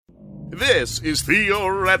This is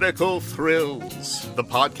Theoretical Thrills, the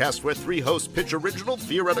podcast where three hosts pitch original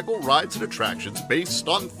theoretical rides and attractions based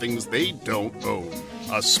on things they don't own.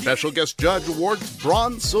 A special guest judge awards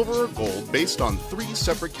bronze, silver, or gold based on three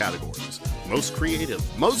separate categories: most creative,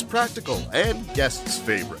 most practical, and guest's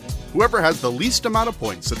favorite. Whoever has the least amount of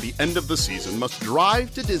points at the end of the season must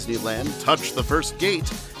drive to Disneyland, touch the first gate,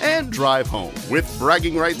 and drive home. With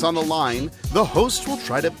bragging rights on the line, the hosts will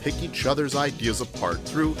try to pick each other's ideas apart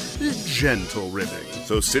through gentle ribbing.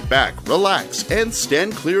 So sit back, relax, and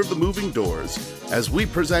stand clear of the moving doors as we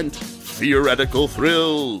present Theoretical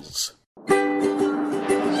Thrills.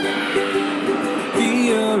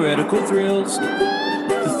 Theoretical Thrills,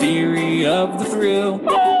 the theory of the thrill.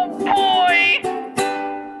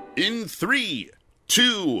 In 3,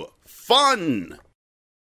 2, fun!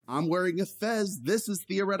 I'm wearing a fez. This is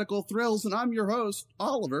Theoretical Thrills, and I'm your host,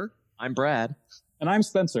 Oliver. I'm Brad. And I'm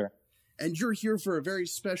Spencer. And you're here for a very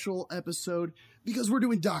special episode because we're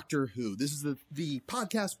doing Doctor Who. This is the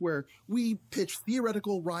podcast where we pitch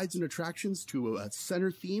theoretical rides and attractions to a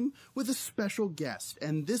center theme with a special guest.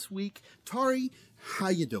 And this week, Tari, how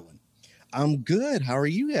you doing? I'm good. How are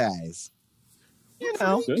you guys? You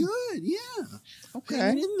know, good, yeah. Okay.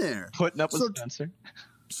 Hanging in there. Putting up with Spencer.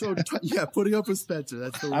 Yeah, putting up with Spencer.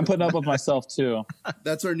 That's the I'm putting up with myself too.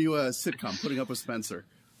 That's our new sitcom, Putting Up with Spencer.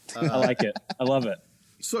 I like it. I love it.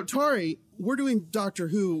 So Tari, we're doing Doctor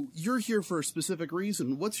Who. You're here for a specific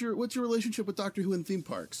reason. What's your relationship with Doctor Who and theme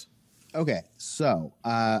parks? Okay, so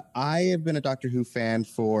I have been a Doctor Who fan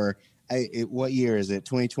for what year is it?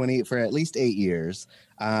 2020, for at least 8 years.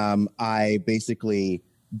 I basically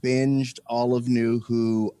binged all of New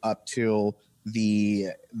Who up till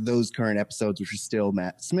those current episodes, which are still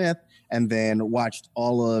Matt Smith, and then watched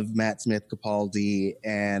all of Matt Smith, Capaldi,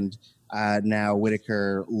 and now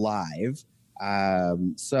Whittaker live.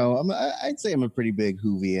 So I'd say I'm a pretty big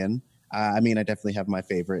Whovian. I mean, I definitely have my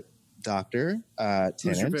favorite Doctor, Tennant.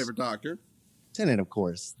 Who's your favorite Doctor? Tennant, of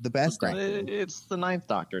course, the best Doctor. It's the Ninth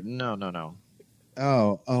Doctor. No.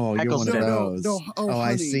 Oh, you're one of those. No. Oh,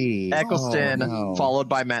 I honey. see. Eccleston, Oh, no. followed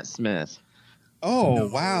by Matt Smith. Oh, No.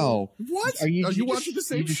 wow. What? Are you watching the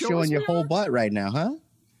same You're just show showing as your we whole are? butt right now,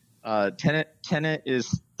 huh? Tennant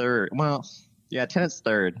is third. Well, yeah, Tennant's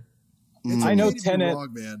third. It's I know okay to be Tennant-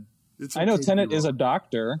 wrong, man. It's I know okay to be Tennant is a wrong.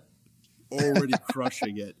 doctor. Already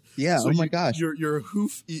crushing it. Yeah. So Oh my gosh. You're a Who.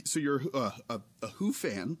 So you're a Who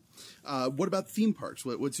fan. What about theme parks?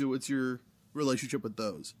 What's your relationship with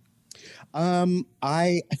those?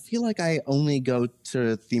 I feel like I only go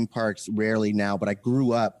to theme parks rarely now, but I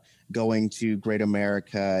grew up going to Great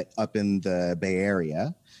America up in the Bay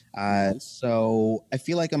Area. So I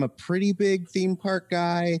feel like I'm a pretty big theme park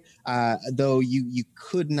guy, though you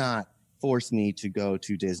could not force me to go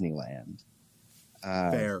to Disneyland.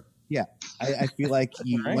 Fair. Yeah, I feel like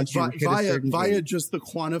Right. once you hit a certain Via age- just the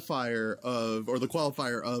qualifier of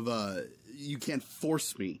you can't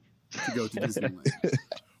force me to go to Disneyland.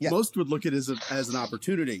 Yeah. Most would look at it as an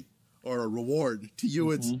opportunity or a reward. To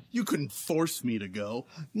you, it's you couldn't force me to go.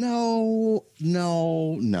 No,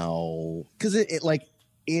 because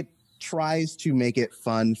it tries to make it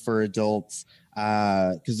fun for adults.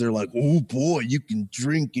 Because they're like, oh boy, you can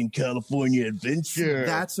drink in California Adventure.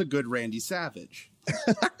 That's a good Randy Savage.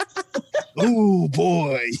 Oh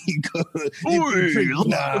boy, you can drink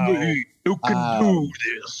now. You can do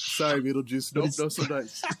this. Sorry, Beetlejuice. Nope, no, so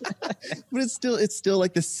nice. But it's still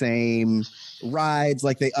like the same rides.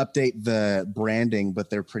 Like they update the branding, but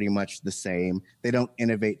they're pretty much the same. They don't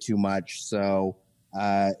innovate too much, so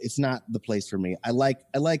it's not the place for me. I like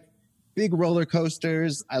big roller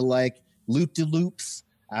coasters. I like loop-de-loops,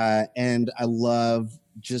 and I love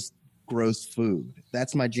just gross food.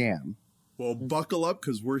 That's my jam. Well, buckle up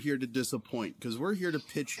because we're here to disappoint. Because we're here to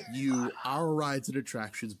pitch you our rides and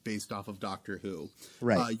attractions based off of Doctor Who.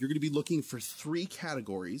 Right. You're going to be looking for 3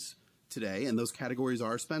 categories today, and those categories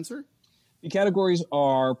are, Spencer? The categories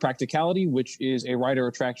are practicality, which is a ride or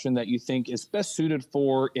attraction that you think is best suited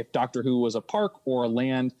for if Doctor Who was a park or a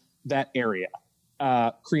land, that area.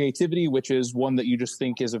 Creativity, which is one that you just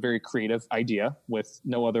think is a very creative idea with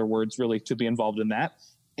no other words really to be involved in that.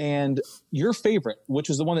 And your favorite, which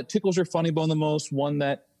is the one that tickles your funny bone the most, one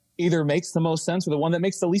that either makes the most sense or the one that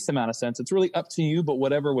makes the least amount of sense. It's really up to you, but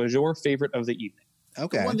whatever was your favorite of the evening.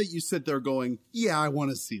 Okay. The one that you sit there going, yeah, I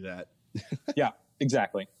want to see that. Yeah,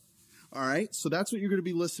 exactly. All right, so that's what you're going to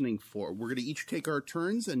be listening for. We're going to each take our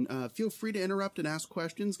turns, and feel free to interrupt and ask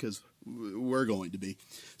questions because we're going to be.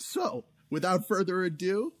 So, without further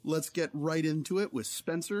ado, let's get right into it with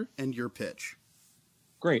Spencer and your pitch.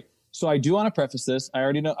 Great. So I do want to preface this. I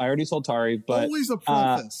already told Tari, but Always a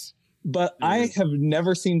preface. But I have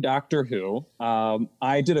never seen Doctor Who.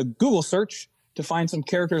 I did a Google search to find some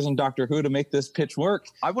characters in Doctor Who to make this pitch work,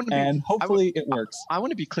 and hopefully it works. I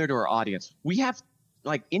want to be clear to our audience. We have,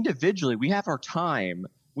 like, individually, we have our time.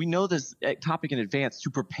 We know this topic in advance to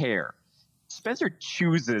prepare. Spencer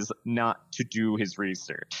chooses not to do his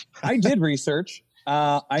research. I did research.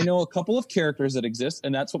 I know a couple of characters that exist,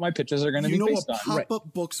 and that's what my pitches are going to be based on. You know a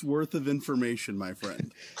pop-up book's worth of information, my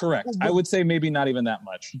friend. Correct. I would say maybe not even that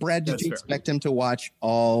much. Brad, did you expect him to watch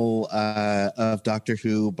all of Doctor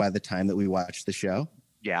Who by the time that we watched the show?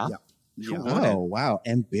 Yeah. Oh, wow.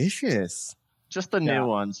 Ambitious. Just the new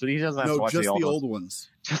ones, but he doesn't have to watch the old ones.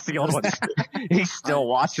 Just the old ones. He's still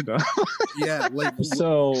watching them. Yeah.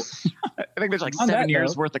 So I think there's like 7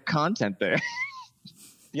 years worth of content there.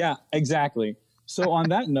 Yeah, exactly. So on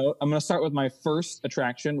that note, I'm going to start with my first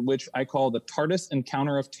attraction, which I call the TARDIS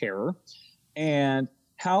Encounter of Terror. And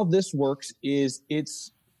how this works is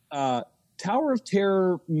it's Tower of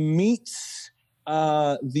Terror meets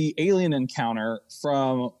the Alien Encounter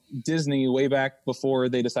from Disney way back before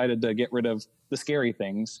they decided to get rid of the scary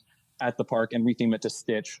things at the park and retheme it to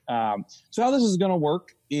Stitch. So how this is going to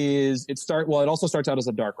work is it also starts out as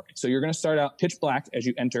a dark ride. So you're going to start out pitch black as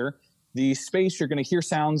you enter the space. You're going to hear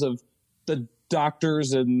sounds of the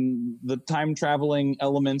doctors and the time traveling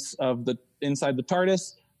elements of the inside the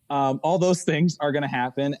TARDIS. All those things are going to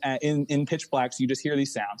happen in pitch black. So you just hear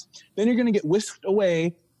these sounds. Then you're going to get whisked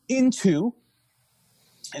away into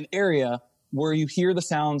an area where you hear the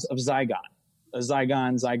sounds of Zygons,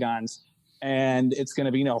 and it's going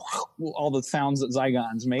to be all the sounds that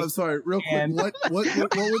Zygons make. I'm sorry, real quick. What would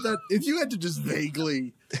that? If you had to just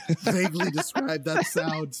vaguely describe that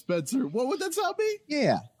sound, Spencer, what would that sound be?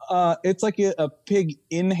 Yeah, it's like a pig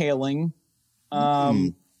inhaling,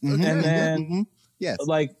 and then yes,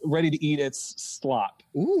 like ready to eat its slop.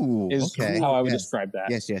 Ooh, is how I would describe that.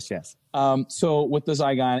 Yes. So with the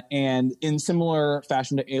Zygon, and in similar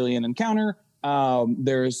fashion to Alien Encounter,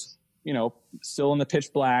 there's still in the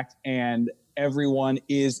pitch black, and everyone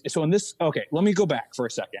is so in this. Okay, let me go back for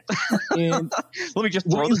a second. Let me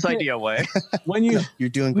just throw this idea away. When you're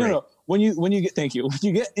doing great. No. When you get when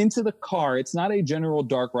you get into the car, it's not a general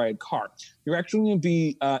dark ride car. You're actually going to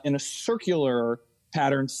be in a circular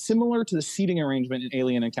pattern similar to the seating arrangement in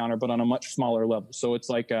Alien Encounter, but on a much smaller level. So it's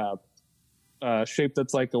like a shape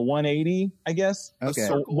that's like a 180, I guess. Okay.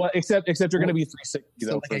 So except you're going to be 360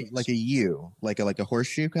 though. Like a U, like a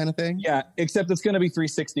horseshoe kind of thing. Yeah, except it's going to be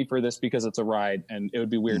 360 for this because it's a ride, and it would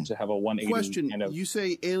be weird to have a 180. Question: kind of. You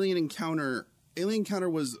say Alien Encounter? Alien Encounter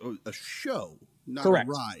was a show, not Correct.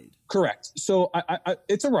 a ride. Correct. So I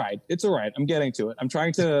it's a ride. It's a ride. I'm getting to it. I'm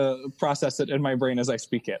trying to process it in my brain as I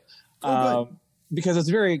speak it, because it's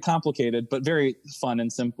very complicated but very fun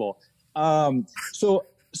and simple.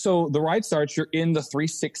 So the ride starts, you're in the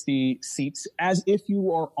 360 seats as if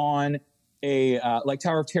you are on a, like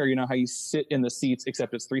Tower of Terror, how you sit in the seats,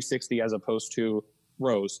 except it's 360 as opposed to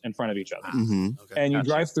rows in front of each other. Mm-hmm. Okay. And you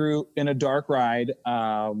drive through in a dark ride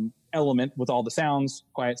element with all the sounds,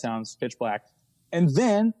 quiet sounds, pitch black. And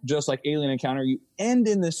then, just like Alien Encounter, you end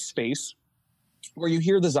in this space where you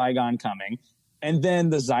hear the Zygon coming. And then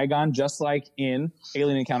the Zygon, just like in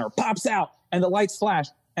Alien Encounter, pops out and the lights flash.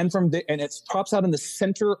 And it pops out in the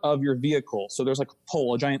center of your vehicle. So there's like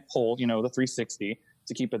a giant pole, the 360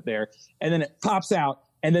 to keep it there. And then it pops out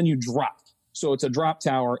and then you drop. So it's a drop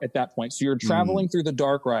tower at that point. So you're traveling through the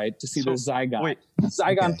dark ride to see the Zygon. Wait.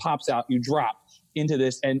 Zygon pops out, you drop into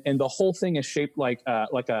this, and the whole thing is shaped like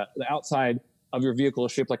the outside of your vehicle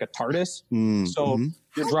is shaped like a TARDIS. So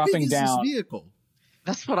you're dropping down. This vehicle?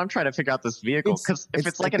 That's what I'm trying to figure out. This vehicle, because if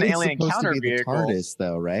it's like an Alien Encounter vehicle, TARDIS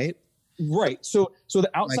though, right? Right. So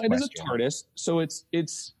the outside is a TARDIS. So it's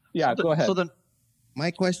go ahead. So then,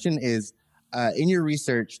 my question is, in your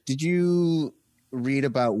research, did you read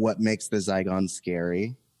about what makes the Zygon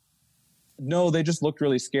scary? No, they just looked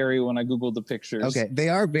really scary when I Googled the pictures. Okay, they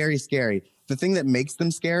are very scary. The thing that makes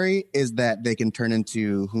them scary is that they can turn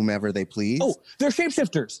into whomever they please. Oh, they're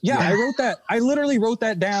shapeshifters. Yeah, I wrote that. I literally wrote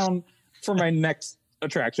that down for my next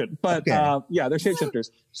attraction. But they're shapeshifters.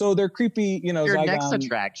 So they're creepy, your Zygon. next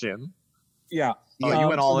attraction. Yeah. Oh, you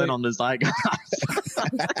went all in on the Zygon.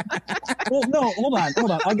 Well, no, hold on.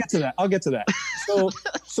 I'll get to that.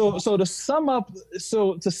 So to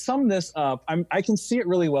sum this up, I can see it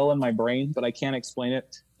really well in my brain, but I can't explain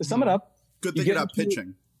it. To sum it up, good thing you're not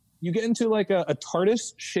pitching. You get into like a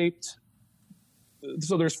TARDIS shaped.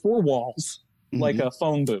 So there's 4 walls, like a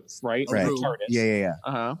phone booth, right? Right. TARDIS. Yeah.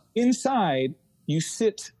 Uh-huh. Inside, you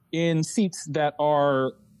sit in seats that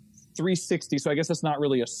are 360. So I guess that's not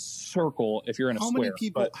really a circle if you're in a square.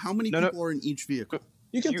 How many people are in each vehicle?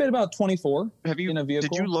 You can fit about 24 Have you? in a vehicle.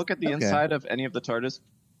 Did you look at the inside of any of the TARDIS?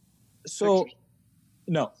 So,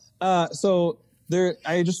 no. So there,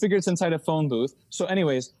 I just figured it's inside a phone booth. So,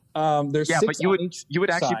 anyways, there's Yeah, 6 but you would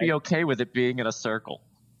actually side. be okay with it being in a circle.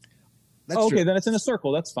 That's Okay, true. then it's in a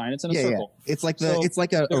circle. That's fine. It's in a Yeah, circle. yeah. It's like So it's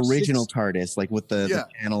like a there's original 6 TARDIS, like with the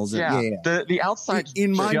panels. Yeah, yeah. the outside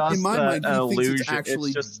In my just mind, an he thinks it's illusion.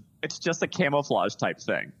 actually- It's just a camouflage type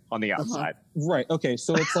thing on the outside. Right. Okay.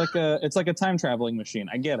 So it's like a time traveling machine.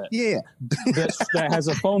 I get it. Yeah. that has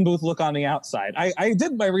a phone booth look on the outside. I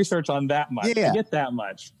did my research on that much. Yeah. I get that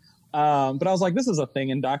much. But I was like, this is a thing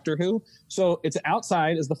in Doctor Who. So it's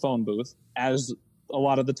outside is the phone booth, as a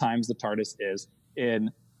lot of the times the TARDIS is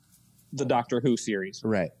in the Doctor Who series.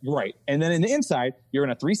 Right. Right. And then in the inside, you're in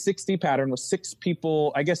a 360 pattern with 6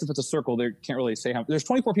 people. I guess if it's a circle, they can't really say how. There's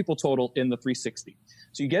 24 people total in the 360.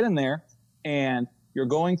 So you get in there and you're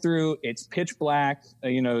going through, it's pitch black.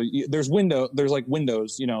 There's like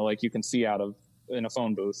windows, like you can see out of in a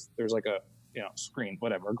phone booth. There's like a, screen,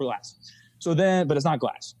 whatever, glass. So then, but it's not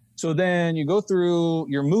glass. So then you go through,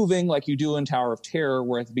 you're moving like you do in Tower of Terror,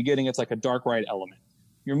 where at the beginning it's like a dark ride element.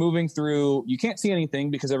 You're moving through, you can't see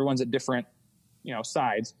anything because everyone's at different,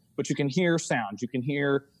 sides, but you can hear sounds. You can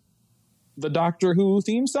hear the Doctor Who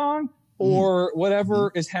theme song or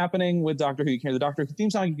whatever is happening with Doctor Who. You can hear the Doctor Who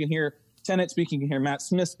theme song. You can hear Tennant speaking. You can hear Matt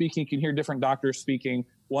Smith speaking. You can hear different doctors speaking,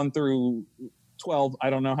 1 through 12.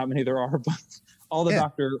 I don't know how many there are, but all the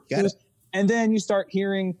Doctor Who's. And then you start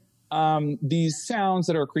hearing these sounds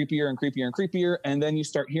that are creepier and creepier and creepier. And then you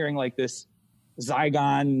start hearing like this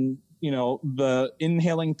Zygon, the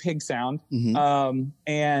inhaling pig sound.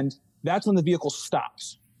 And that's when the vehicle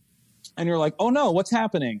stops. And you're like, oh no, what's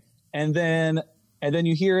happening? And then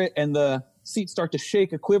you hear it and the seats start to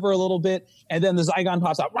shake, a quiver a little bit. And then the Zygon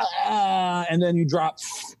pops out. Rah! And then you drop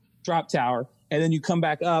tower. And then you come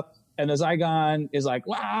back up and the Zygon is like,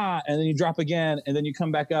 wah! And then you drop again. And then you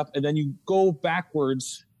come back up and then you go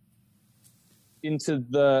backwards into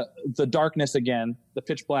the darkness again, the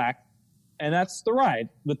pitch black. And that's the ride,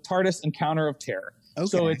 the TARDIS Encounter of Terror. Okay.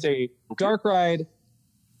 So it's a dark ride,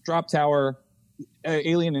 drop tower,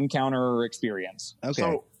 alien encounter experience. Okay.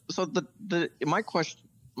 So my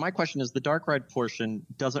question is, the dark ride portion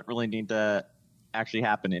doesn't really need to actually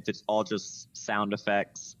happen if it's all just sound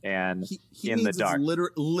effects and He in the means dark.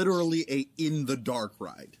 It's literally a in the dark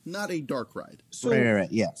ride, not a dark ride. So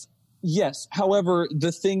right. Yes. yes. However,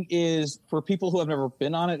 the thing is, for people who have never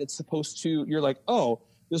been on it, it's supposed to, you're like, oh,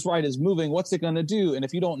 this ride is moving. What's it going to do? And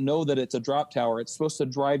if you don't know that it's a drop tower, it's supposed to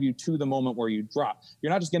drive you to the moment where you drop. You're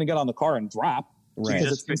not just going to get on the car and drop. Right.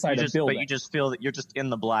 Because it's inside a building. But you just feel that you're just in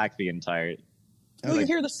the black the entire. No, you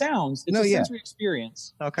hear the sounds. It's No, a yeah. sensory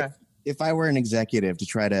experience. Okay. If I were an executive to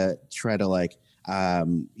try to like, let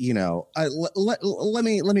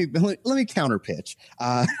me counter pitch.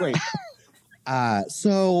 Great.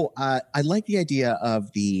 So I like the idea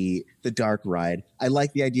of the dark ride. I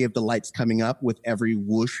like the idea of the lights coming up with every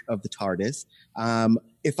whoosh of the TARDIS.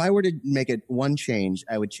 If I were to make it one change,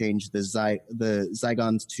 I would change the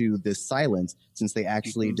Zygons to the silence, since they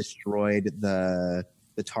actually destroyed the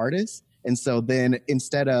TARDIS. And so then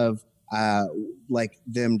instead of like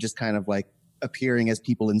them just kind of like appearing as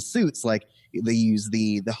people in suits, like they use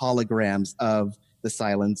the holograms of the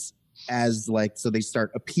silence as like, so they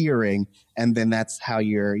start appearing, and then that's how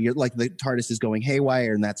you're like, the TARDIS is going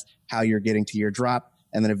haywire, and that's how you're getting to your drop,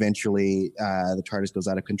 and then eventually the TARDIS goes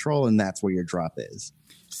out of control, and that's where your drop is.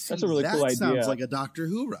 That's a really cool idea. That sounds like a Doctor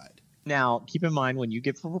Who ride. Now, keep in mind, when you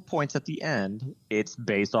give points at the end, it's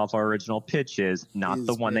based off our original pitches, not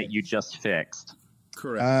the one that you just fixed.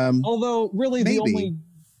 Correct. Although, really, Maybe. the only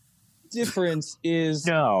difference is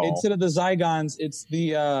instead of the Zygons, it's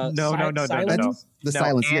the silence. The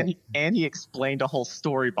silence. And he explained a whole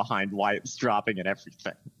story behind why it's dropping and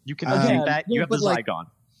everything. You can Again, see that. You have the but like- Zygon.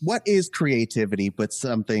 What is creativity but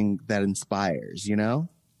something that inspires, you know?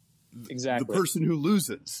 Exactly. The person who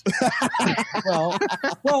loses.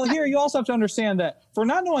 well, here you also have to understand that for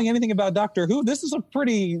not knowing anything about Doctor Who, this is a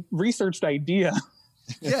pretty researched idea.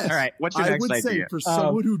 Yes. All right, what's your I next would say idea? for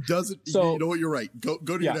someone who doesn't, so- you know what, you're right. Go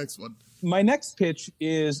to your next one. My next pitch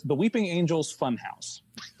is the Weeping Angels Funhouse.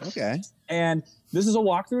 Okay. And this is a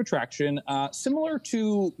walkthrough attraction, similar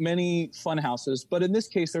to many fun houses, but in this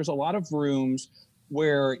case, there's a lot of rooms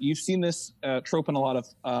where you've seen this trope in a lot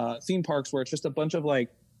of theme parks, where it's just a bunch of like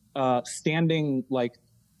standing like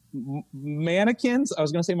mannequins. I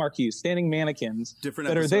was going to say marquees, standing mannequins Different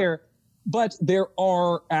that episode. are there. But there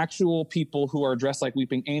are actual people who are dressed like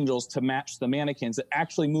weeping angels to match the mannequins that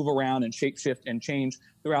actually move around and shapeshift and change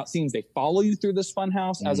throughout scenes. They follow you through this fun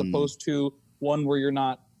house as opposed to one where you're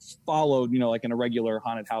not followed, like in a regular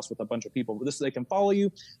haunted house with a bunch of people. But this, they can follow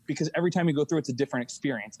you because every time you go through, it's a different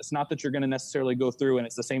experience. It's not that you're going to necessarily go through and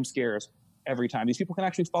it's the same scares every time. These people can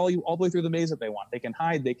actually follow you all the way through the maze that they want. They can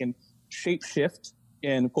hide, they can shape shift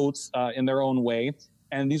in quotes in their own way.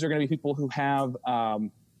 And these are going to be people who have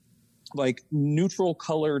like neutral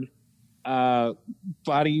colored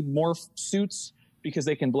body morph suits, because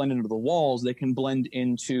they can blend into the walls, they can blend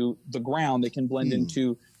into the ground, they can blend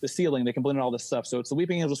into the ceiling, they can blend in all this stuff. So it's the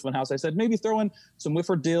Weeping Angels Funhouse. I said maybe throw in some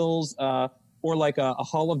Whiffordills or like a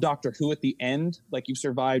Hall of Doctor Who at the end. Like you've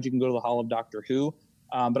survived, you can go to the Hall of Doctor Who.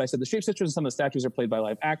 But I said the shapeshifters and some of the statues are played by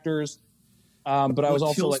live actors. But I was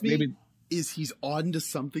also like, maybe is he's on to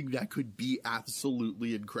something that could be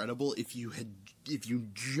absolutely incredible if you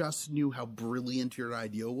just knew how brilliant your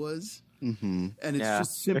idea was. Mm-hmm. And it's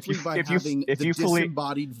just simply by having the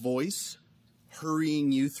disembodied voice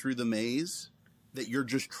hurrying you through the maze that you're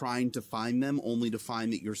just trying to find them, only to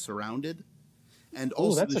find that you're surrounded. And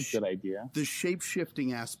also, that's a good idea. The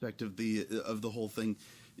shape-shifting aspect of the whole thing,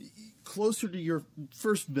 closer to your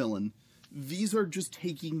first villain, these are just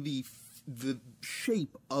taking the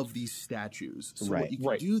shape of these statues. So what you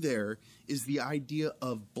can do there is the idea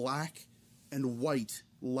of black and white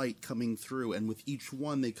light coming through, and with each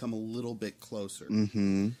one they come a little bit closer.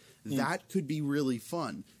 Mm-hmm. That could be really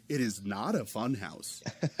fun. It is not a fun house.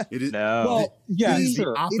 It is well, yeah, it is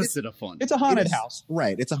sure. the opposite of fun. It's a haunted house.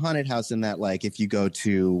 Right. It's a haunted house in that, like, if you go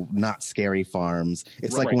to Not Scary Farms,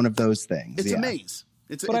 it's like one of those things. It's a maze.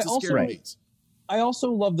 It's a scary maze. I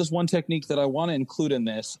also love this one technique that I want to include in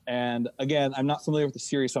this. And again, I'm not familiar with the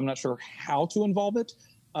series, so I'm not sure how to involve it.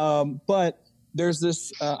 But there's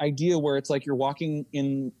this idea where it's like you're walking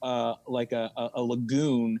in like a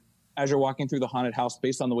lagoon as you're walking through the haunted house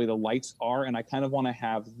based on the way the lights are. And I kind of want to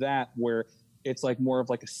have that where it's like more of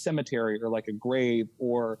like a cemetery or like a grave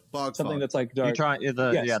or something that's like dark. You try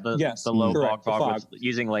the low fog with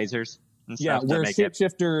using lasers and stuff. Where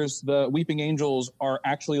shapeshifters, the Weeping Angels are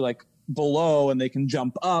actually like below and they can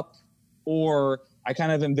jump up, or I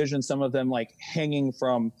kind of envision some of them like hanging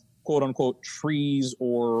from quote unquote trees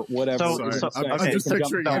or whatever. I'm just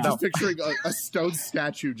picturing a stone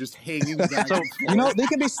statue just hanging back. They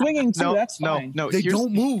can be swinging too. That's fine. No, they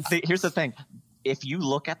don't move. Here's the thing: if you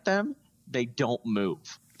look at them, they don't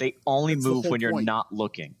move. They only move when you're not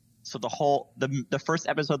looking. So the first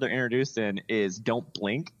episode they're introduced in is don't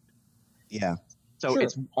blink. Yeah. So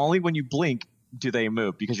it's only when you blink do they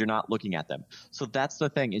move, because you're not looking at them. So that's the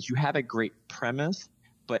thing, is you have a great premise,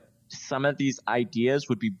 but some of these ideas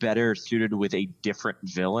would be better suited with a different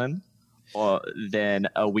villain than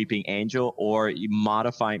a Weeping Angel, or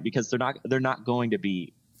modifying, because they're not going to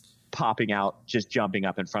be popping out, just jumping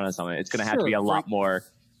up in front of someone. It's going to have to be a lot more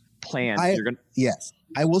planned. Yes.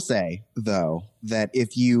 I will say, though, that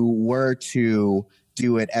if you were to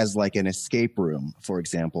do it as like an escape room, for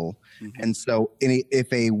example, and so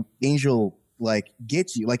if a angel like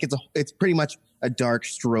gets you, like it's pretty much a dark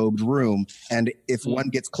strobed room, and if one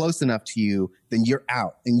gets close enough to you, then you're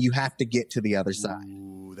out and you have to get to the other side.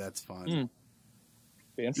 Ooh, that's fun.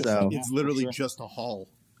 So it's literally just a hall.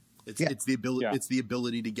 It's the ability. It's the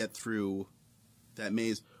ability to get through that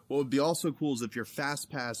maze. What would be also cool is if your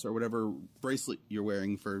fast pass or whatever bracelet you're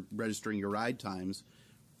wearing for registering your ride times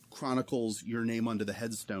chronicles your name onto the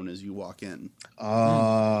headstone as you walk in.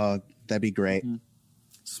 Oh, that'd be great.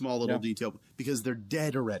 Small little detail, because they're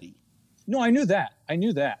dead already. No, I knew that.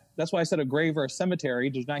 That's why I said a grave or a cemetery.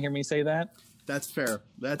 Did you not hear me say that? That's fair.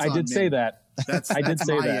 I did say that. I did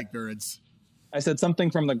say that. Ignorance. I said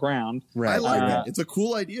something from the ground. Right. I like it. It's a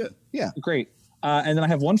cool idea. Yeah. Great. And then I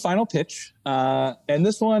have one final pitch. And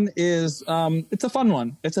this one is, it's a fun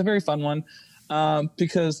one. It's a very fun one.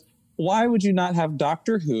 Because why would you not have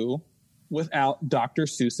Doctor Who without Dr.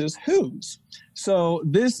 Seuss's Who's? So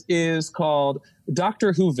this is called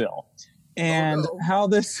Doctor Whoville. And how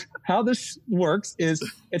this works is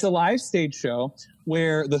it's a live stage show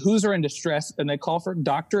where the Who's are in distress and they call for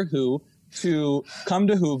Doctor Who to come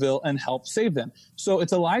to Whoville and help save them. So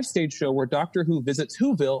it's a live stage show where Doctor Who visits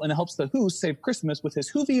Whoville and helps the Who save Christmas with his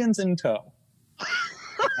Whovians in tow.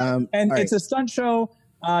 It's a stunt show.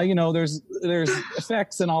 There's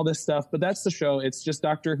effects and all this stuff, but that's the show. It's just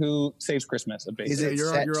Doctor Who saves Christmas. Basically. Is it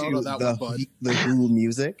set to the Who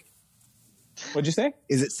music? What'd you say?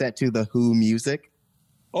 Is it set to the Who music?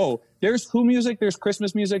 Oh, there's Who music, there's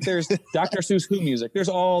Christmas music, there's Dr. Seuss Who music, there's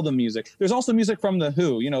all the music. There's also music from the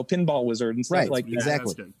Who, Pinball Wizard and stuff like that.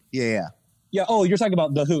 Exactly. Yeah. Yeah. Oh, you're talking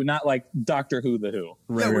about the Who, not like Doctor Who, the Who.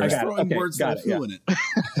 Right. Yeah, we're just throwing words like Who in it.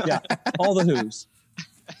 Yeah, all the Who's.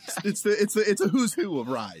 It's a who's who of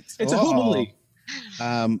rides. It's a Who.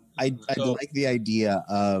 I like the idea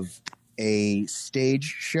of a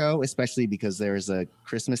stage show, especially because there is a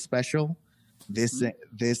Christmas special.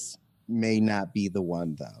 This may not be the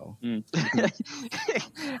one, though. Here's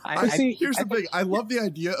the thing. I love the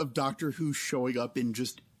idea of Doctor Who showing up in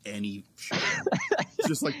just any show.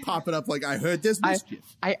 Just like popping up like, I heard this mischief.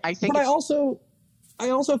 I think But I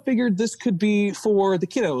also figured this could be for the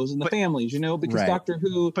kiddos and the families, because Right. Doctor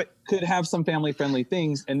Who could have some family-friendly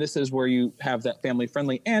things, and this is where you have that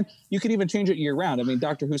family-friendly. And you could even change it year-round. I mean,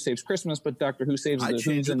 Doctor Who saves Christmas, but Doctor Who saves the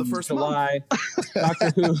changed it in the first July.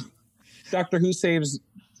 Doctor Who saves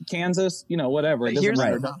Kansas, whatever. It doesn't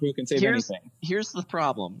matter. Doctor Who can save anything. Here's the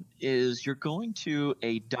problem: is you're going to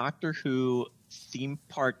a Doctor Who theme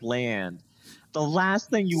park land. The last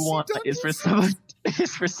thing you want is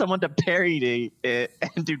for someone to parody it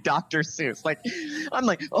and do Dr. Seuss. Like, I'm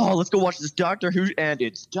like, oh, let's go watch this Doctor Who, and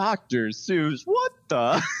it's Dr. Seuss. What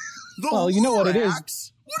the? Well, you know what it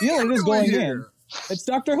is. You know what it is going in. It's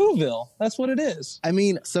Doctor Whoville. That's what it is. I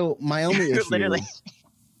mean, so my only issue, Literally.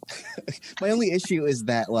 my only issue is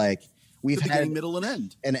that like we've The beginning, had middle, and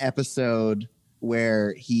end. an episode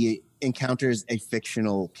where he encounters a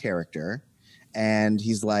fictional character, and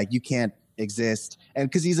he's like, you can't exist, and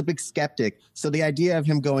because he's a big skeptic, so the idea of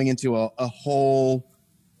him going into a whole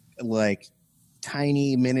like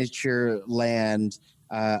tiny miniature land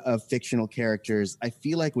of fictional characters, I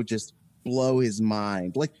feel like would just blow his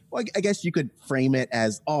mind. Like, well, I guess you could frame it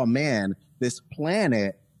as, oh man, this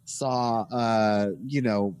planet saw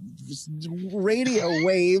radio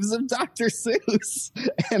waves of Dr. Seuss,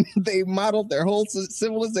 and they modeled their whole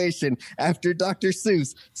civilization after Dr.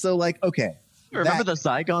 Seuss. So like, okay, Remember the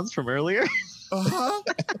Zygons from earlier? Uh-huh.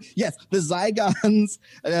 yes, the Zygons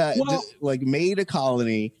made a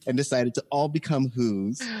colony and decided to all become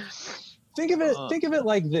Who's. Think of it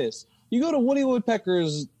like this. You go to Woody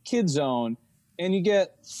Woodpecker's Kid Zone and you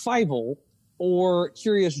get Fievel or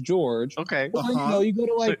Curious George. Okay. Or, you go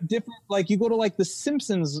to you go to the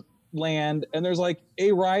Simpsons land, and there's like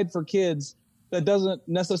a ride for kids that doesn't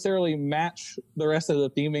necessarily match the rest of the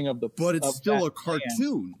theming of the. But it's still a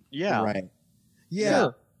cartoon. Yeah. Right. Yeah.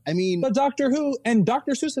 Sure. I mean, But Doctor Who and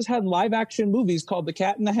Dr. Seuss has had live action movies called The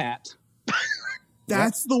Cat in the Hat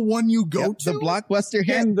That's the one you go to? the blockbuster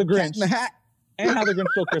hit, And The Cat Grinch. in the Hat. and How the Grinch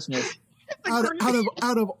Stole Christmas. out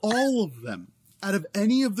of all of them, out of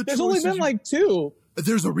any of the There's only choices been like two.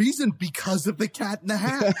 there's a reason, because of the Cat in the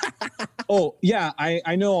Hat. Oh yeah,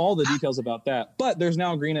 I know all the details about that. But there's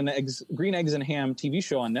now a Green Eggs and Ham TV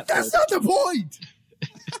show on Netflix. That's not the point.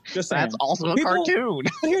 Just saying. That's also a People- cartoon.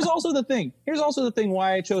 But here's also the thing.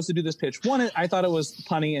 Why I chose to do this pitch. One, I thought it was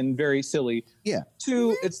punny and very silly. Yeah.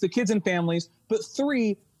 Two, it's the kids and families. But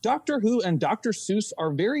three, Doctor Who and Dr. Seuss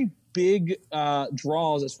are very big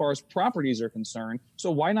draws as far as properties are concerned. So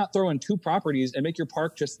why not throw in two properties and make your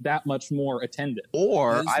park just that much more attended?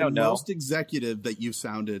 Or, That is I don't the know, most executive that you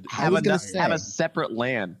sounded. have was gonna say. a separate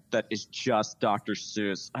land that is just Dr.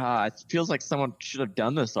 Seuss. It feels like someone should have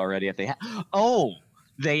done this already if they had. Oh,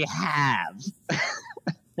 they have.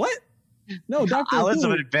 What? No, Doctor Islands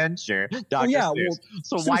of Who. Adventure, Dr. yeah, Seuss. well,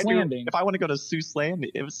 So Seuss why Landing. if I want to go to Seuss Landing,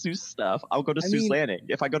 if it's Seuss stuff, I'll go to I Seuss mean- Landing.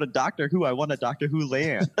 If I go to Doctor Who, I want a Doctor Who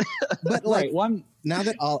land. But like, Right. One. now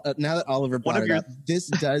that Oliver One brought of it your- up, this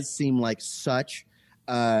does seem like such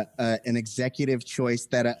an executive choice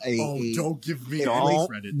that Don't give me Don't any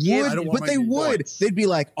credit. give- I don't want but my they name would. points. They'd be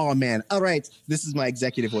like, "Oh man, all right, this is my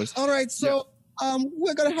executive voice. All right, so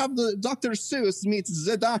we're gonna have the Dr. Seuss meets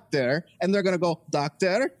the doctor, and they're gonna go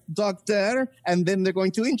doctor, and then they're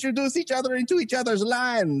going to introduce each other into each other's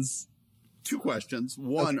lines." Two questions.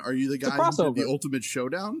 One, are you the a guy who did crossover. the Ultimate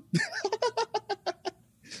Showdown?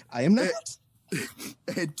 I am not.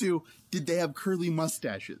 And two, did they have curly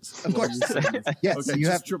mustaches? Of course. Yes, Okay, you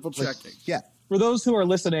just have triple checking. Yeah, For those who are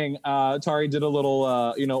listening, Tari did a little,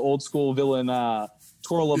 old school villain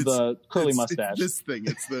twirl of the curly It's mustache. this thing.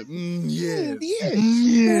 It's the yeah.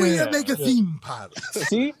 yeah. We're gonna make a theme pilot.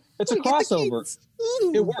 See, it's a Get the crossover. kids.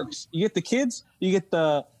 Ooh. It works. You get the kids, you get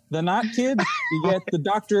the not kids, you get the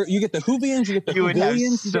doctor, you get the Whovians, you get the You would have Whovillians, you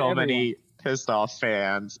get so everyone. many pissed off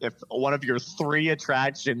fans if one of your 3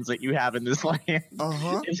 attractions that you have in this land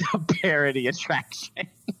Uh-huh. is a parody attraction.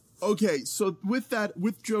 Okay, so with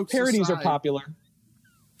jokes Parodies are aside, popular.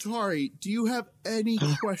 Tari, do you have any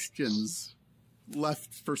questions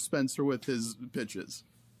left for Spencer with his pitches?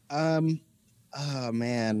 Oh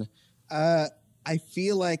man. I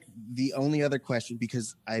feel like the only other question,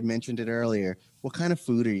 because I mentioned it earlier, what kind of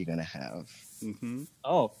food are you gonna have? Mm-hmm.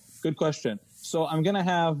 Oh, good question. So I'm gonna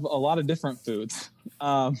have a lot of different foods.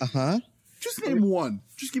 Uh-huh. Just name one.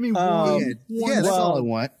 Just give me Um, one. Yeah, that's all I well-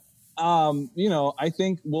 want. I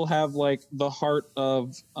think we'll have like the heart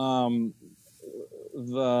of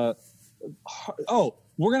the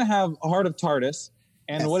we're gonna have a Heart of TARDIS,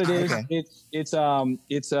 and Yes, what it is, okay. it's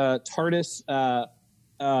a TARDIS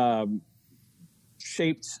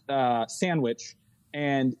shaped sandwich,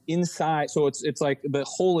 and inside, so it's like the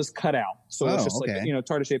hole is cut out, so it's just okay. like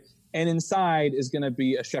TARDIS shape, and inside is gonna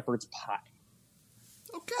be a shepherd's pie.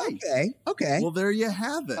 Okay. Well, there you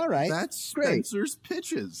have it. All right. That's Great. Spencer's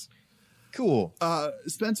pitches. Cool.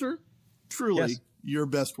 Spencer, truly Yes. your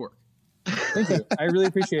best work. Thank you. I really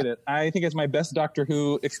appreciate it. I think it's my best Doctor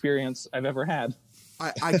Who experience I've ever had.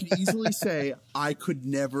 I could easily say I could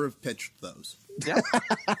never have pitched those. Yeah.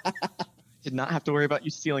 Did not have to worry about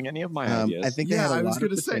you stealing any of my ideas. I think they Yeah, had a I was lot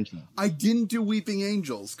going of to say, potential. I didn't do Weeping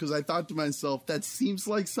Angels because I thought to myself, that seems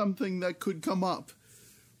like something that could come up.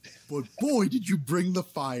 But boy, did you bring the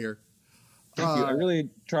fire. Thank you. I really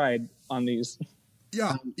tried on these.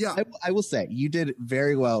 Yeah, yeah. I will say you did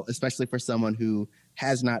very well, especially for someone who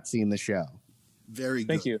has not seen the show. Very good.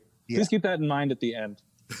 Thank you. Yeah. Please keep that in mind at the end.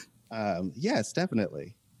 Yes,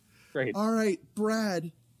 definitely. Great. All right,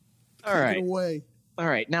 Brad. All take right. it away. All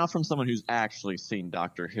right. Now from someone who's actually seen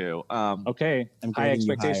Doctor Who. Okay. I'm High grading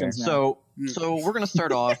you expectations now. So we're going to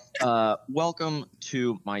start off. Welcome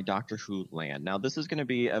to my Doctor Who land. Now, this is going to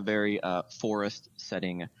be a very forest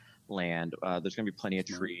setting land. There's going to be plenty of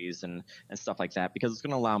trees and stuff like that because it's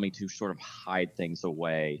going to allow me to sort of hide things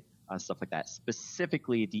away, stuff like that.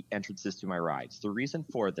 Specifically, the entrances to my rides. The reason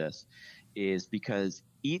for this is because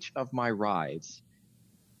each of my rides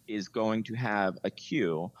is going to have a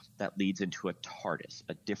queue that leads into a TARDIS,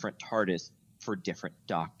 a different TARDIS for different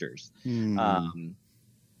doctors.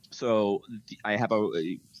 So I have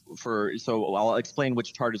so I'll explain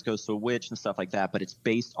which TARDIS goes to which and stuff like that, but it's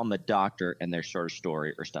based on the doctor and their short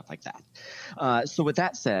story or stuff like that. So with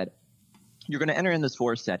that said, you're going to enter in this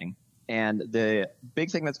forest setting. And the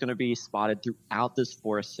big thing that's going to be spotted throughout this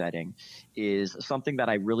forest setting is something that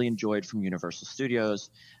I really enjoyed from Universal Studios,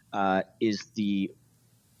 is the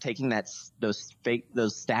taking those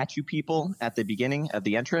statue people at the beginning of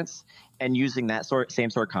the entrance and using that same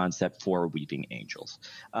sort of concept for Weeping Angels.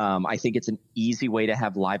 I think it's an easy way to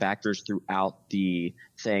have live actors throughout the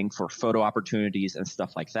thing for photo opportunities and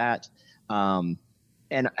stuff like that.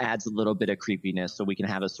 And adds a little bit of creepiness so we can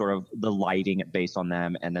have a sort of the lighting based on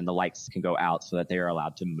them, and then the lights can go out so that they are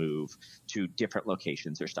allowed to move to different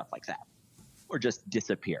locations or stuff like that, or just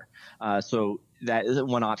disappear. So that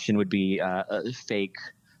one option would be fake,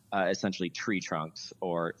 essentially tree trunks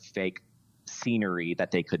or fake scenery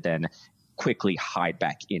that they could then quickly hide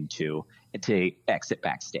back into to exit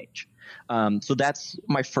backstage. So that's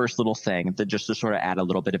my first little thing, just to sort of add a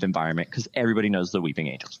little bit of environment because everybody knows the Weeping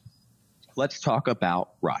Angels. Let's talk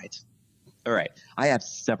about rides. All right. I have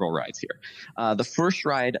several rides here. The first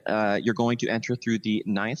ride, you're going to enter through the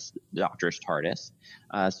Ninth Doctor's TARDIS.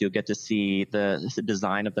 So you'll get to see the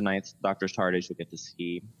design of the Ninth Doctor's TARDIS. You'll get to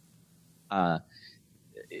see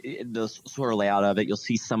the sort of layout of it. You'll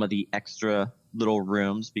see some of the extra little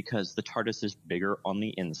rooms because the TARDIS is bigger on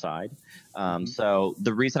the inside. So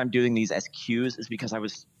the reason I'm doing these as queues is because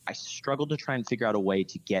I struggled to try and figure out a way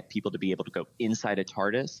to get people to be able to go inside a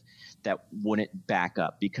TARDIS that wouldn't back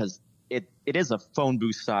up because it is a phone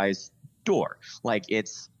booth size door. Like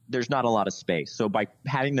there's not a lot of space. So by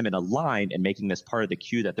having them in a line and making this part of the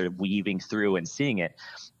queue that they're weaving through and seeing it,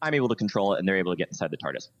 I'm able to control it and they're able to get inside the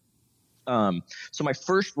TARDIS. So my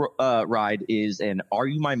first ride is an Are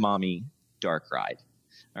You My Mommy dark ride.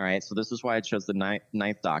 All right, so this is why I chose the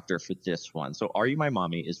Ninth Doctor for this one. So Are You My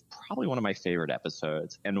Mommy is probably one of my favorite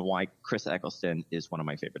episodes and why Chris Eccleston is one of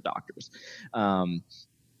my favorite Doctors.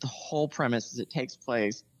 The whole premise is it takes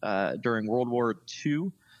place during World War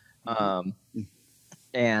II,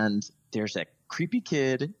 and there's a creepy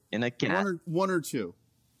kid in a gas. One or two.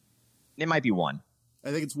 It might be one. I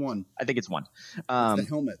think it's one. It's one. It's the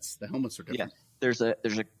helmets. The helmets are different. Yeah, there's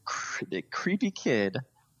a creepy kid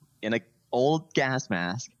in an old gas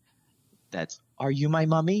mask. That's Are You My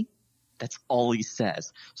Mummy? That's all he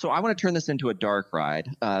says. So I want to turn this into a dark ride,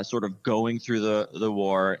 sort of going through the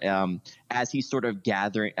war as he's sort of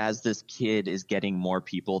gathering, as this kid is getting more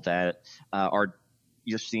people that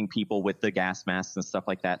you're seeing people with the gas masks and stuff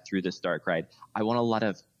like that through this dark ride. I want a lot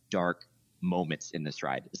of dark moments in this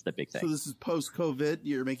ride is the big thing. So this is post-COVID.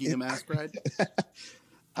 You're making a mask ride?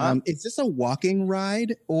 Is this a walking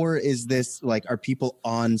ride or is this like, are people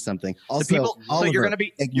on something? Also, so you're going to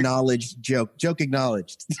be acknowledged joke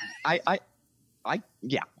acknowledged.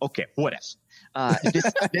 Yeah. Okay. What if?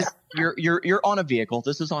 You're on a vehicle.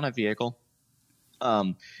 This is on a vehicle.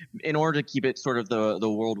 In order to keep it sort of the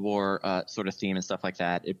World War sort of theme and stuff like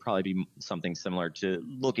that, it'd probably be something similar to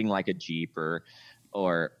looking like a Jeep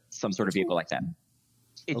or some sort of vehicle like that.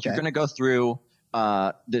 You're going to go through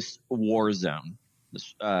this war zone.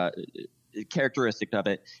 This characteristic of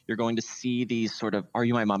it, you're going to see these sort of "Are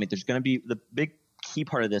you my mommy?" There's going to be the big key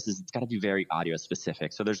part of this is it's got to be very audio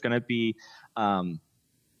specific. So there's going to be sort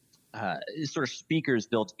of speakers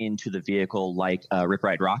built into the vehicle, like Rip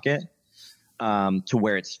Ride Rocket, to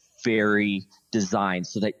where it's very designed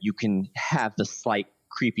so that you can have the slight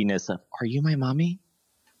creepiness of "Are you my mommy?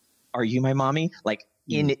 Are you my mommy?" Like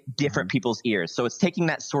in different people's ears. So it's taking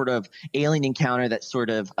that sort of alien encounter, that sort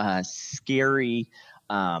of scary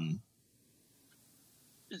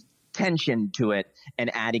tension to it, and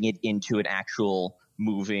adding it into an actual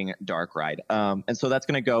moving dark ride. And so that's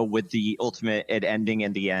going to go with the ultimate ending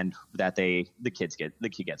in the end that the kid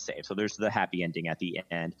gets saved. So there's the happy ending at the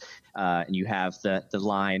end. And you have the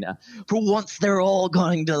line, "For once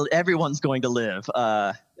everyone's going to live."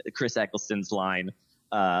 Chris Eccleston's line,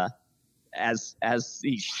 as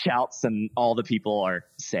he shouts and all the people are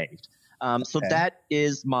saved. So that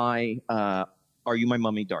is my "Are You My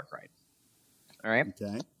Mummy?" dark ride. All right.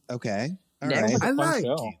 Okay. All Next. right. I like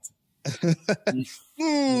show. it.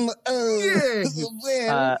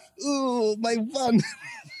 My fun.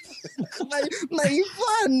 my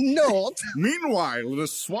fun note. Meanwhile, in a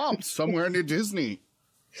swamp somewhere near Disney.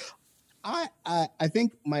 I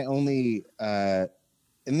think my only and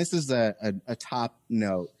this is a top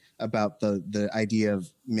note about the idea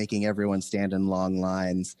of making everyone stand in long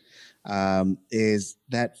lines, is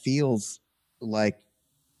that feels like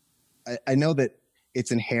I know that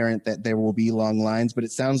it's inherent that there will be long lines, but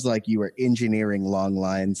it sounds like you are engineering long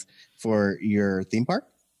lines for your theme park.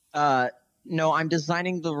 No, I'm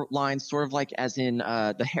designing the lines sort of like as in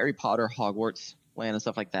the Harry Potter Hogwarts land and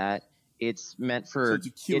stuff like that. It's meant for So it's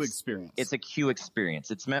a queue experience. It's a queue experience.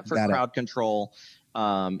 It's meant for Got it. crowd control.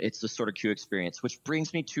 It's the sort of queue experience, which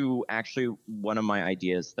brings me to actually one of my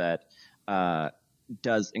ideas that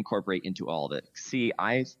does incorporate into all of it. See,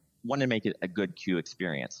 I want to make it a good queue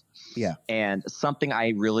experience. Yeah. And something I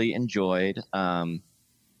really enjoyed, and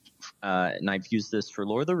I've used this for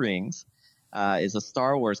Lord of the Rings, is a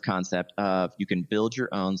Star Wars concept of you can build your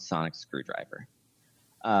own sonic screwdriver.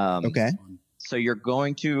 Okay. So you're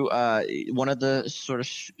going to one of the sort of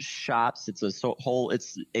shops. It's a whole.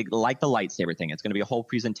 Like the lightsaber thing. It's going to be a whole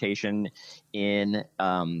presentation in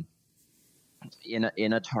a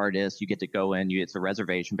TARDIS. You get to go in. It's a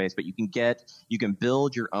reservation base, but you can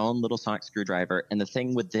build your own little sonic screwdriver. And the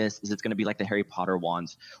thing with this is it's going to be like the Harry Potter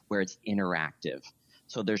ones, where it's interactive.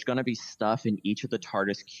 So there's going to be stuff in each of the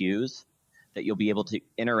TARDIS queues that you'll be able to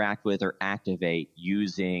interact with or activate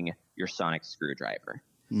using your sonic screwdriver.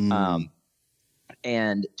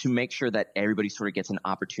 And to make sure that everybody sort of gets an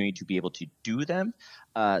opportunity to be able to do them,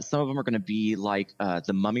 some of them are going to be like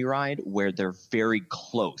the Mummy ride, where they're very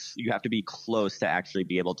close. You have to be close to actually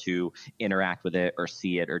be able to interact with it or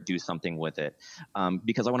see it or do something with it,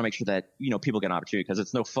 because I want to make sure that people get an opportunity, because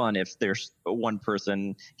it's no fun if there's one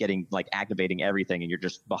person getting like activating everything and you're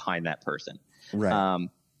just behind that person. Right.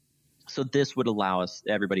 So this would allow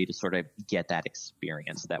everybody to sort of get that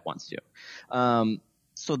experience that wants to.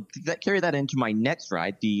 So carry that into my next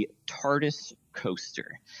ride, the TARDIS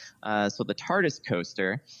coaster. So the TARDIS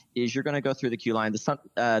coaster is you're going to go through the queue line. This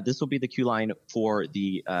will be the queue line for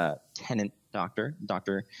the Tennant Doctor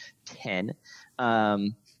 10.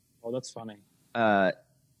 Oh, that's funny.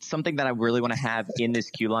 Something that I really want to have in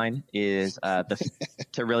this queue line is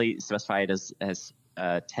to really specify it as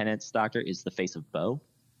Tennant's Doctor is the face of Bo.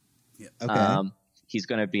 Yeah. Okay. He's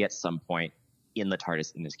going to be at some point in the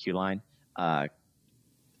TARDIS in this queue line.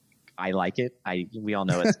 I like it. We all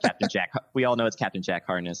know it's Captain Jack. We all know it's Captain Jack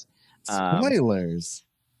Harkness. Spoilers.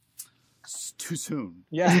 It's too soon.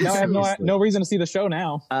 Yeah, now I have no reason to see the show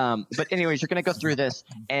now. But anyways, you're going to go through this,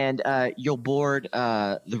 and you'll board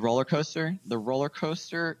the roller coaster. The roller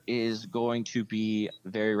coaster is going to be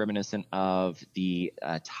very reminiscent of the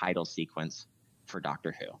title sequence for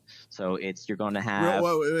Doctor Who. So you're going to have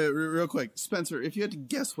Real quick, Spencer, if you had to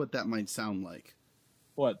guess what that might sound like.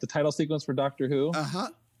 What, the title sequence for Doctor Who? Uh-huh.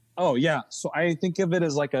 Oh, yeah. So I think of it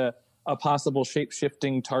as like a possible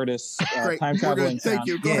shape-shifting TARDIS Great. time traveling. Thank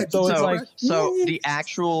you. Go ahead. So it's like the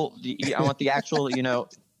actual. I want the actual.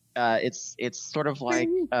 It's sort of like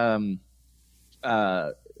Rock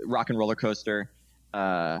and Roller Coaster.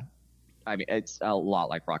 I mean, it's a lot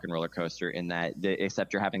like Rock and Roller Coaster in that,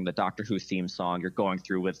 except you're having the Doctor Who theme song. You're going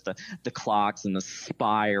through with the clocks and the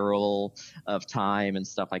spiral of time and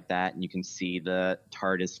stuff like that, and you can see the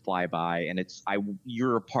TARDIS fly by, and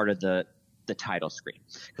you're a part of the title screen,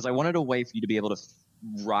 because I wanted a way for you to be able to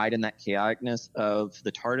ride in that chaoticness of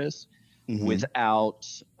the TARDIS without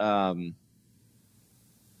having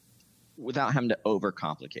to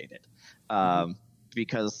overcomplicate it.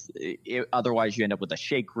 because otherwise you end up with a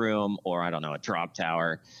shake room or, I don't know, a drop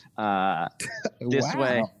tower. This Wow.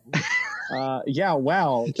 way. Yeah,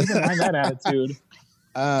 wow. Keep in mind that attitude.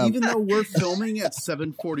 Even though we're filming at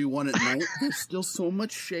 7:41 at night, there's still so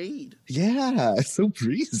much shade. Yeah, it's so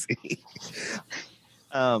breezy.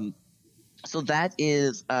 So that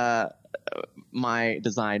is my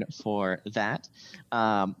design for that.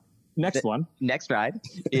 Next one. Next ride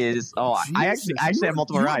is I actually have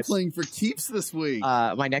multiple you rides. Playing for keeps this week.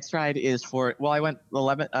 My next ride is for I went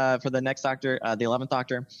 11 for the next Doctor, the 11th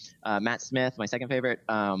Doctor, Matt Smith, my second favorite.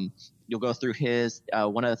 You'll go through his.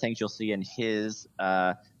 One of the things you'll see in his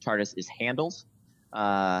TARDIS is handles,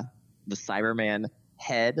 the Cyberman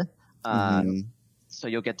head. So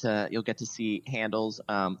you'll get to see handles,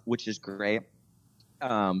 which is great,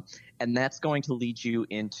 and that's going to lead you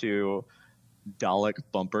into Dalek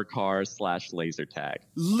bumper car / laser tag.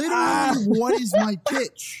 Literally, what is my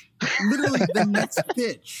pitch? Literally, the next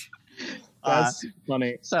pitch. That's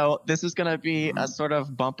funny. So this is going to be a sort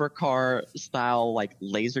of bumper car style, like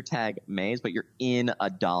laser tag maze, but you're in a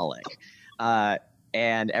Dalek.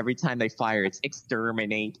 And every time they fire, it's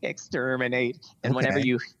exterminate. And whenever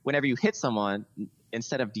you hit someone,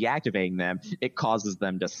 instead of deactivating them, it causes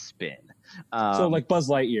them to spin. So like Buzz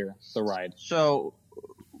Lightyear, the ride. So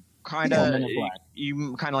kind of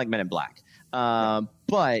like Men in Black.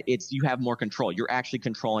 But you have more control. You're actually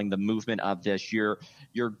controlling the movement of this. You're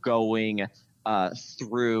going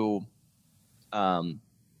through.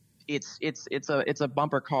 It's a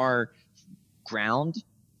bumper car ground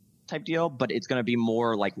type deal, but it's going to be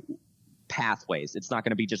more like pathways. It's not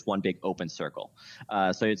going to be just one big open circle.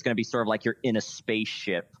 So it's going to be sort of like you're in a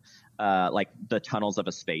spaceship, like the tunnels of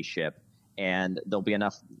a spaceship, and there'll be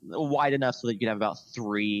wide enough so that you can have about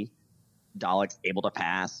 3 Daleks able to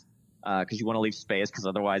pass. Because you want to leave space, because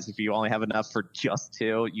otherwise, if you only have enough for just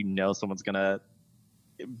 2, someone's going to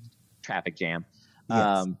traffic jam.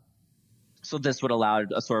 Yes. So this would allow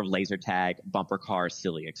a sort of laser tag bumper car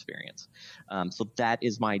silly experience. So that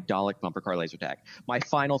is my Dalek bumper car laser tag. My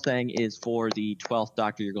final thing is for the 12th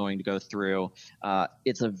Doctor you're going to go through.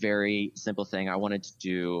 It's a very simple thing. I wanted to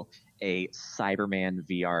do a Cyberman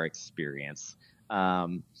VR experience.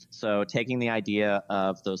 So taking the idea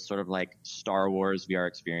of those sort of like Star Wars VR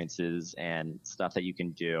experiences and stuff that you can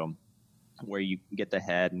do where you get the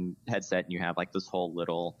headset and you have like this whole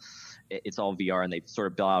little, it's all VR, and they sort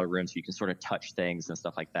of build out a room so you can sort of touch things and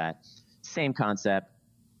stuff like that. Same concept,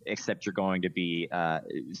 except you're going to be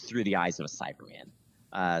through the eyes of a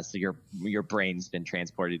Cyberman. So your brain's been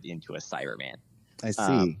transported into a Cyberman. I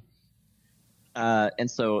see. And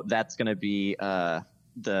so that's going to be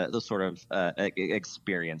the sort of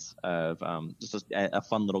experience of just a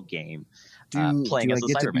fun little game playing as a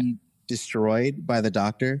Cyberman. To be destroyed by the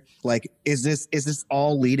Doctor? Like, is this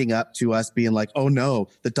all leading up to us being like, oh no,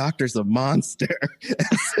 the Doctor's a monster?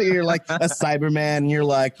 So you're like a Cyberman, and you're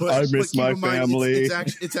like, I miss my family.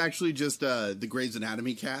 It's actually just the Grey's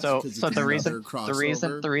Anatomy cast. So the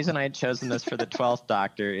reason I had chosen this for the 12th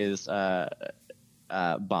Doctor is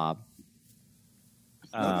Bob.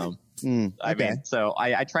 Okay. I mean, so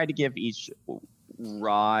I tried to give each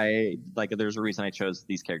ride, like there's a reason I chose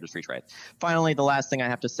these characters for each ride. Finally, the last thing I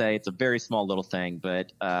have to say, it's a very small little thing,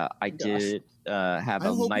 but I did have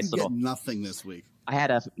a nice little. Get nothing this week. I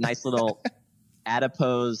had a nice little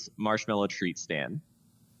adipose marshmallow treat stand.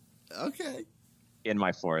 Okay. In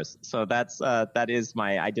my forest, so that is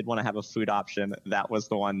my. I did want to have a food option. That was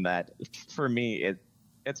the one that, for me,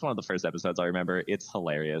 it's one of the first episodes I remember. It's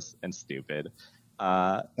hilarious and stupid.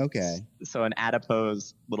 Okay. So an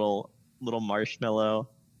adipose little marshmallow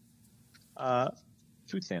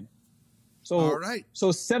food stand. So, all right.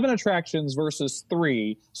 So 7 attractions versus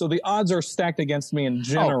 3. So the odds are stacked against me in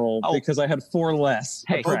general because I had 4 less.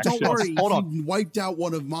 Hey, don't worry. Hold on. You wiped out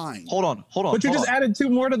one of mine. Hold on. But you just added 2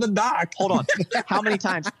 more to the dock. Hold on. How many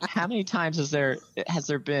times has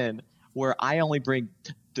there been where I only bring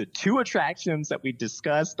the 2 attractions that we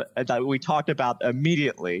discussed, that we talked about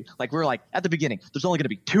immediately? Like, we were like, at the beginning, there's only going to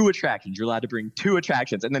be 2 attractions. You're allowed to bring 2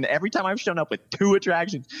 attractions. And then every time I've shown up with 2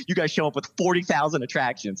 attractions, you guys show up with 40,000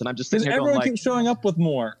 attractions. And I'm just sitting here going everyone like, keeps showing up with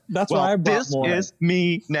more. That's why I brought more. This is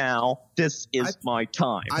me now. This is my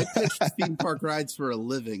time. I pitched theme park rides for a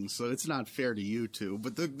living, so it's not fair to you two,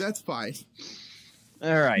 but that's fine.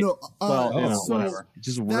 All right. No, whatever.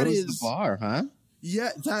 Just rose the bar, huh?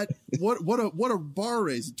 Yeah, what a bar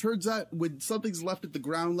raise. It turns out when something's left at the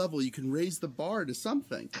ground level, you can raise the bar to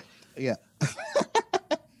something. Yeah.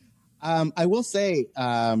 I will say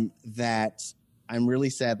that I'm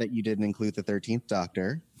really sad that you didn't include the 13th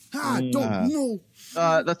Doctor. Don't know.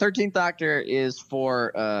 The 13th Doctor is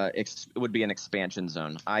for would be an expansion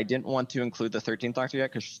zone. I didn't want to include the 13th Doctor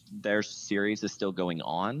yet because their series is still going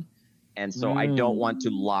on, and so I don't want to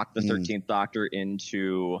lock the 13th Doctor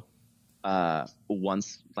into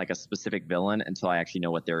once like a specific villain until I actually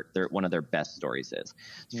know what their one of their best stories is.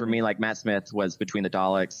 So for me, like Matt Smith was between the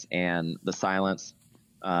Daleks and the Silence.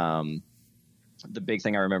 The big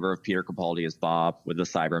thing I remember of Peter Capaldi is Bob with the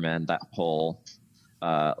Cybermen. That whole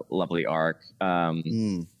lovely arc.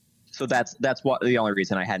 So that's what the only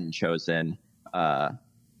reason I hadn't chosen Jodie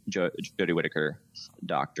Whittaker's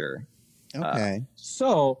Doctor. Okay.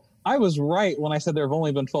 So I was right when I said there have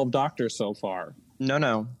only been 12 Doctors so far.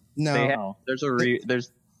 No. They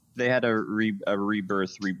had a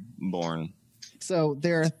rebirth, reborn. So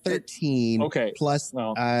there are 13 Okay. plus,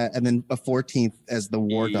 Well. and then a 14th as the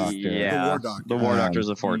War Doctor. Yeah, The War Doctor. The War Doctor's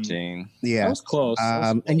a 14. Yeah. That was close.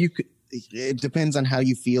 And you could, it depends on how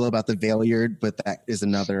you feel about the Valeyard, but that is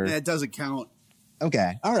another. That doesn't count.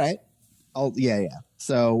 Okay. All right. Yeah.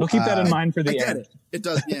 So We'll keep that in mind for I the get end. it. It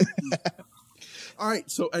does. Yeah. All right.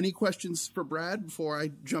 So, any questions for Brad before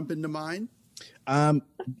I jump into mine?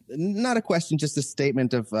 Not a question, just a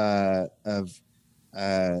statement of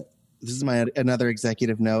this is my another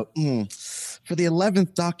executive note. For the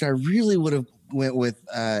 11th Doctor, I really would have went with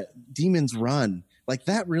Demon's Run. Like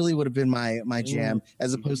that really would have been my jam,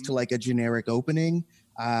 as opposed to like a generic opening.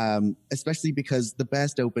 Especially because the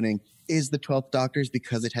best opening is the 12th Doctor's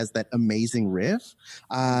because it has that amazing riff.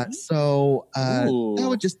 So that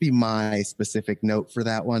would just be my specific note for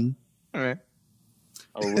that one. All right.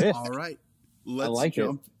 A riff. All right. Let's like it.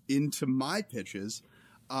 jump into my pitches.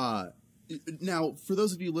 Now, for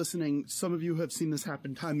those of you listening, some of you have seen this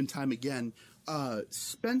happen time and time again.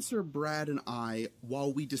 Spencer, Brad, and I,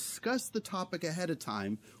 while we discuss the topic ahead of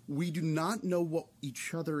time, we do not know what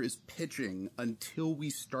each other is pitching until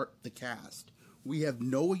we start the cast. We have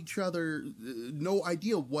no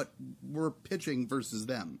idea what we're pitching versus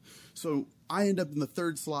them. So I end up in the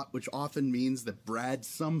third slot, which often means that Brad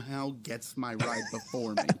somehow gets my ride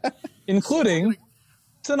before me. Including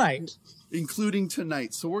tonight. Including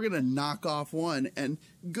tonight. So we're going to knock off one, and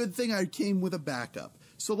good thing I came with a backup.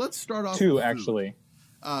 So let's start off Two, with food. actually.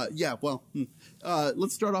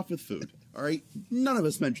 Let's start off with food. All right. None of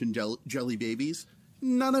us mentioned jelly babies.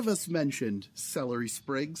 None of us mentioned celery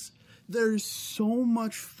sprigs. There's so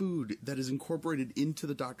much food that is incorporated into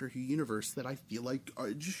the Doctor Who universe that I feel like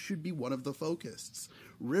just should be one of the focuses.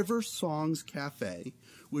 River Songs Cafe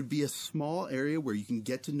would be a small area where you can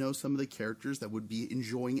get to know some of the characters that would be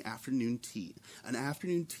enjoying afternoon tea. An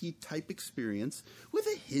afternoon tea type experience with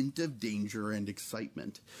a hint of danger and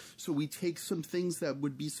excitement. So we take some things that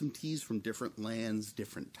would be some teas from different lands,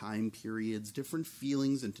 different time periods, different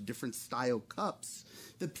feelings into different style cups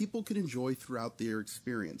that people can enjoy throughout their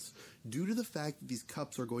experience. Due to the fact that these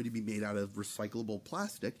cups are going to be made out of recyclable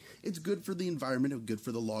plastic, it's good for the environment and good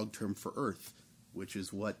for the long term for Earth, which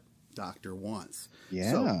is what Doctor wants.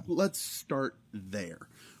 Yeah. So let's start there.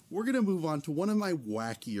 We're going to move on to one of my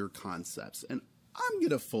wackier concepts, and I'm going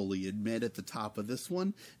to fully admit at the top of this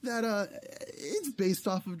one that it's based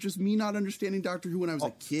off of just me not understanding Doctor Who when I was a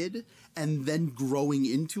kid and then growing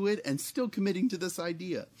into it and still committing to this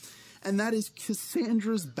idea. And that is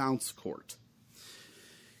Cassandra's Bounce Court.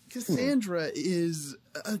 Cassandra is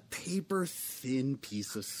a paper-thin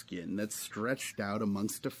piece of skin that's stretched out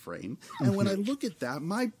amongst a frame. And when I look at that,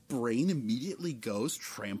 my brain immediately goes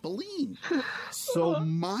trampoline. So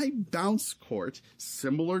my bounce court,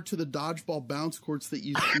 similar to the dodgeball bounce courts that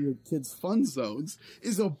you see at kids' fun zones,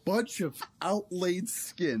 is a bunch of outlaid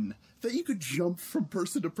skin that you could jump from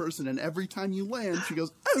person to person. And every time you land, she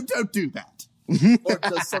goes, "Oh, don't do that." Or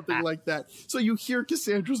does something like that. So you hear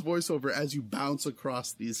Cassandra's voiceover as you bounce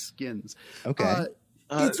across these skins. Okay.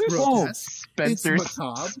 It's grotesque. It's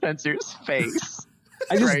macabre. Spencer's face.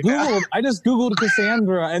 I just googled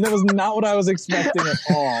Cassandra, and that was not what I was expecting at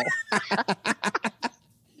all.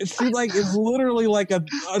 She is literally like a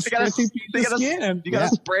stretchy piece of skin. You got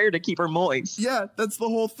to spray her to keep her moist. Yeah, that's the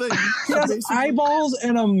whole thing. She has eyeballs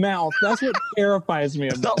and a mouth. That's what terrifies me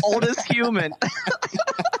about The oldest human.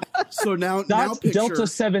 So now That's picture Delta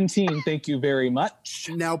 17. Thank you very much.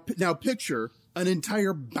 now picture an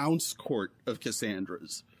entire bounce court of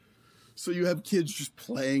Cassandra's. So you have kids just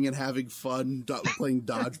playing and having fun, playing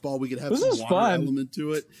dodgeball. We could have This some is water fun. element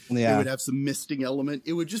to it. Yeah. It would have some misting element.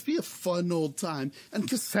 It would just be a fun old time, and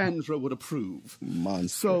Cassandra would approve. Monster.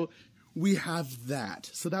 So we have that.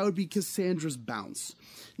 So that would be Cassandra's bounce.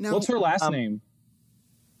 Now, What's her last name?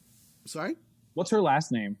 Sorry? What's her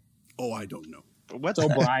last name? Oh, I don't know. What's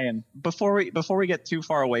It's O'Brien. before we get too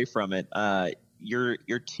far away from it,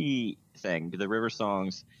 your tea thing, the River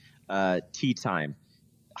Songs, tea time.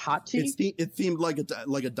 Hot tea? It themed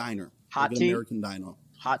like a diner. Hot like tea? An American diner.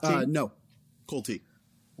 Hot tea? No. Cold tea.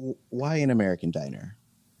 Why an American diner?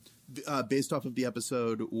 Based off of the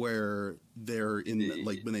episode where they're in,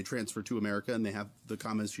 like, when they transfer to America and they have the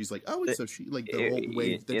comments, she's like, oh, it's so she, like, the whole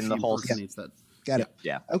way that in she the whole impersonates that. Got it.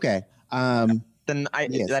 Yeah. Okay. Then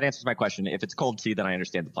Yes. that answers my question. If it's cold tea, then I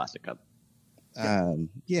understand the plastic cup.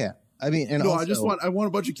 Yeah. I mean, and No, also, I want a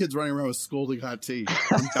bunch of kids running around with scalding hot tea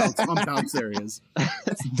on bounce areas.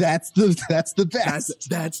 that's the best.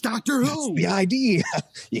 That's Doctor Who. The idea.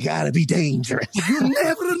 You gotta be dangerous. You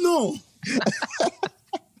never know.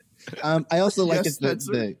 I also like Yes,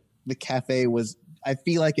 that the cafe was. I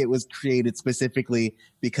feel like it was created specifically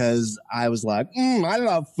because I was like, I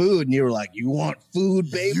love food, and you were like, you want food,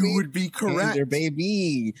 baby? You would be correct. Danger,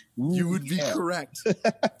 baby. Ooh, You would be yeah. correct.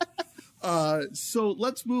 So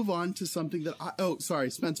let's move on to something that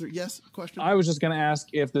sorry, Spencer. Yes, question? I was just going to ask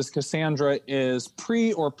if this Cassandra is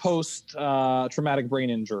pre or post traumatic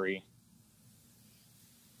brain injury.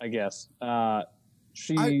 I guess. I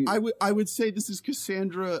would say this is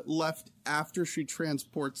Cassandra left after she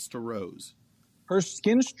transports to Rose. Her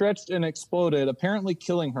skin stretched and exploded, apparently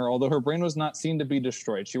killing her, although her brain was not seen to be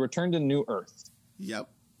destroyed. She returned to New Earth. Yep.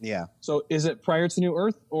 Yeah. So is it prior to New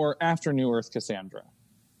Earth or after New Earth Cassandra?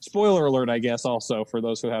 Spoiler alert, I guess, also, for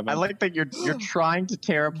those who haven't. I like that you're trying to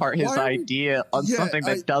tear apart his idea on something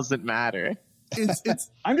that doesn't matter.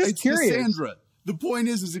 It's I'm just curious. Cassandra. The point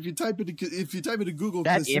is if you type into Google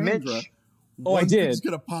That Cassandra, image? Oh, I one did. thing's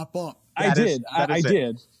gonna pop up. I did. I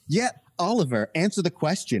did. Yeah. Oliver, answer the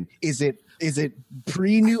question. Is it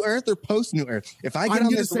pre-New Earth or post-New Earth? If I get I'm on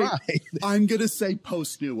gonna this say ride, I'm gonna say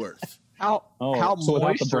post New Earth. How so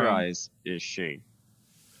without the brain. moisturized is she?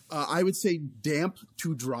 I would say damp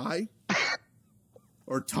to dry,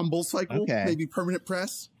 or tumble cycle, Okay. maybe permanent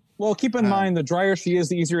press. Well, keep in mind, the drier she is,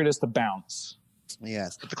 the easier it is to bounce.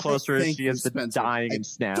 yes. The closer Thank she you, is to Spencer. dying and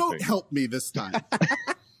snapping. Don't help me this time.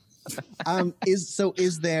 Are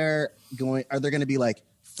there going to be like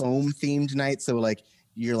foam themed nights? So like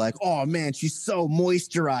you're like, oh man, she's so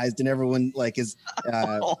moisturized, and everyone like is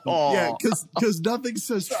Yeah, because nothing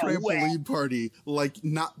says So trampoline party like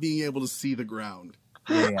not being able to see the ground.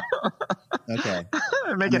 yeah. Okay.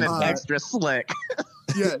 Making it Uh, extra slick.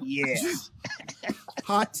 Yeah, Yeah.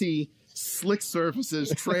 hot tea, slick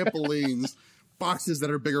surfaces, trampolines, boxes that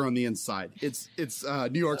are bigger on the inside. It's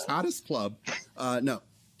New York's hottest club. No,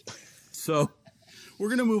 so we're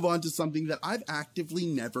gonna move on to something that I've actively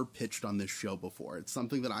never pitched on this show before. It's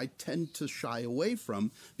something that I tend to shy away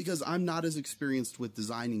from because I'm not as experienced with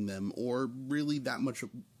designing them or really that much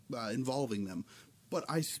involving them. But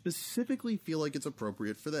I specifically feel like it's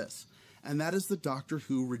appropriate for this, and that is the Doctor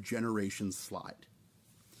Who regeneration slide.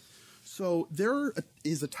 So there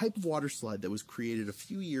is a type of water slide that was created a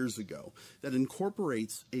few years ago that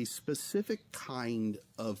incorporates a specific kind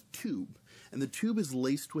of tube, and the tube is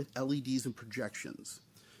laced with LEDs and projections.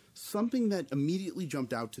 Something that immediately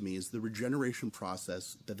jumped out to me is the regeneration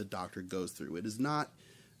process that the Doctor goes through. It is not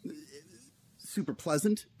super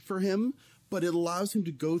pleasant for him, but it allows him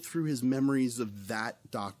to go through his memories of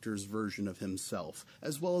that Doctor's version of himself,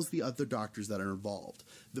 as well as the other Doctors that are involved.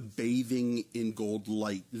 The bathing in gold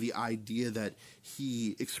light, the idea that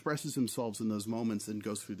he expresses himself in those moments and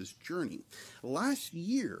goes through this journey. Last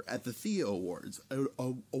year at the Theo Awards, an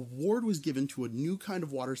award was given to a new kind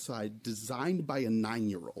of water slide designed by a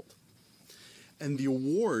 9-year-old. And the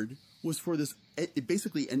award was for this,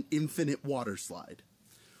 basically an infinite water slide.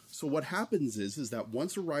 So what happens is that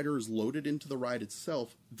once a rider is loaded into the ride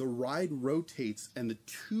itself, the ride rotates and the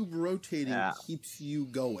tube rotating keeps you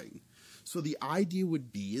going. So the idea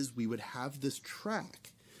would be is we would have this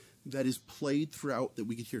track that is played throughout, that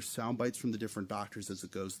we could hear sound bites from the different Doctors as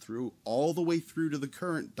it goes through, all the way through to the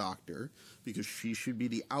current Doctor, because she should be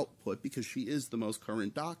the output, because she is the most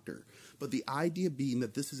current Doctor. But the idea being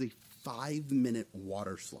that this is a 5-minute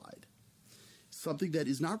water slide. Something that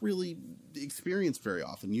is not really experienced very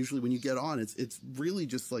often. Usually when you get on, it's really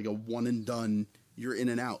just like a one and done, you're in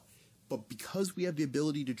and out. But because we have the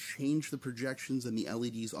ability to change the projections and the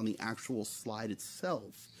LEDs on the actual slide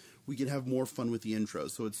itself, we can have more fun with the intro.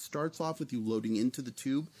 So it starts off with you loading into the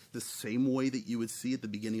tube the same way that you would see at the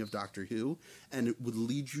beginning of Doctor Who, and it would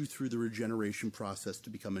lead you through the regeneration process to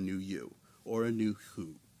become a new you, or a new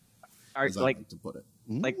Who, as I like to put it.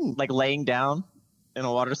 Like laying down in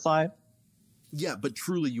a water slide? Yeah, but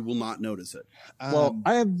truly you will not notice it. Well,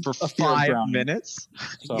 I have For a fear of 5 drowning, minutes?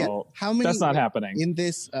 so Yeah, how many that's not happening. in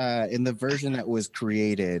this in the version that was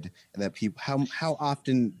created? That people how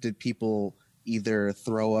often did people either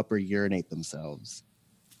throw up or urinate themselves?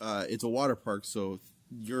 It's a water park, so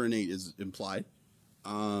urinate is implied.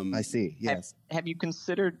 I see. Yes. Have you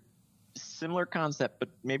considered similar concept, but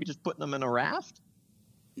maybe just putting them in a raft?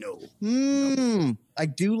 No. I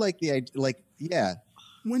do like the idea. Like, yeah.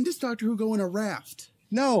 When does Doctor Who go in a raft?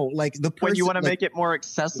 No, like the person. When you want to like, make it more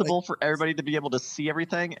accessible for everybody to be able to see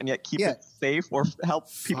everything and yet keep it safe or help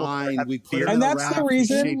people. Fine, we put it And in a that's the raft, we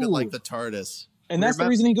reason- shape it like the TARDIS. And that's the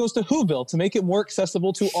reason he goes to Whoville, to make it more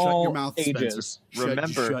accessible to Shut all your mouth, ages.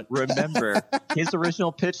 Spencer. Remember, his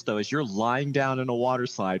original pitch though is you're lying down in a water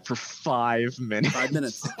slide for 5 minutes. 5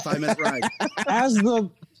 minutes. 5-minute ride. As the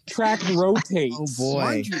track rotates. Oh boy.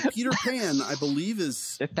 Mind you, Peter Pan, I believe,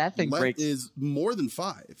 is If that thing breaks, is more than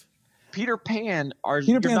 5. Peter Pan are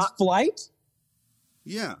Peter you're Pan's not, Flight?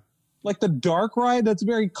 Yeah. Like the dark ride that's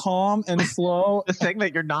very calm and slow. the thing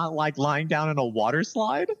that you're not like lying down in a water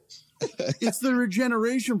slide. It's the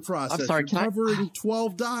regeneration process. I'm sorry, You're can I- covering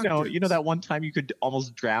 12 doctors. No, you know that one time you could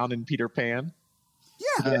almost drown in Peter Pan.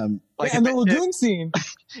 Yeah. Like and if the lagoon scene.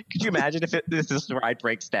 could you imagine if this ride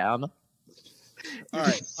breaks down? All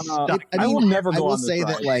right. I will never I go will on this say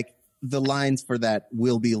ride. that like the lines for that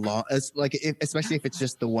will be long. Like especially if it's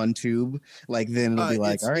just the one tube, like then it'll be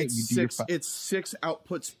like, it's, all right, it's you do your six, it's 6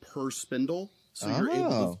 outputs per spindle. So you're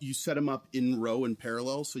able Oh. to, you set them up in row and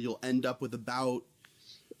parallel. So you'll end up with about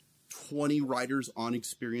 20 riders on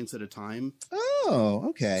experience at a time. Oh,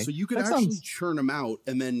 okay. So you could That actually sounds- churn them out,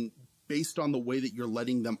 and then based on the way that you're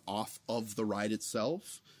letting them off of the ride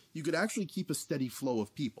itself, you could actually keep a steady flow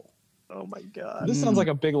of people. Oh my god! This sounds like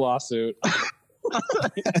a big lawsuit.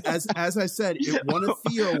 As I said, it won a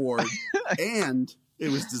Thea Award, and it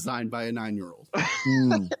was designed by a 9-year-old.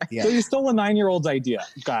 Yeah. So you stole a 9-year-old's idea.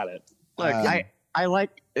 Got it. Look, Um, I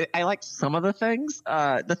like some of the things.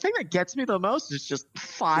 The thing that gets me the most is just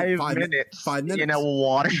 5 minutes, 5 minutes. in a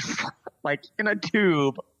water, like in a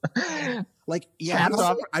tube. Like, yeah, Caps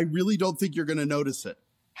how, off. I really don't think you're going to notice it.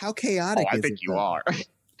 how chaotic I is think it? you though? are.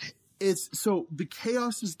 It's so the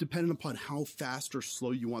chaos is dependent upon how fast or slow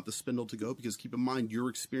you want the spindle to go, because keep in mind your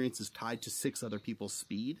experience is tied to 6 other people's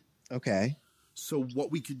speed. Okay. So what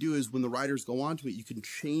we could do is when the riders go onto it, you can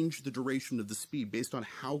change the duration of the speed based on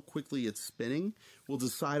how quickly it's spinning. We'll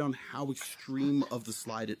decide on how extreme of the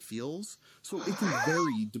slide it feels. So it can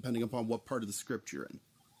vary depending upon what part of the script you're in.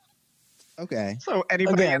 Okay. So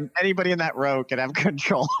anybody Again. in that row can have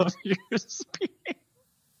control of your speed.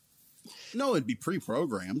 No, it'd be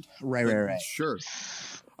pre-programmed. Right, Like, right, right. Sure.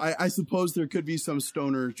 I suppose there could be some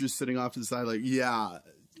stoner just sitting off to the side like, yeah,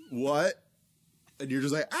 what? And you're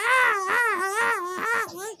just like,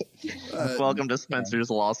 Welcome to Spencer's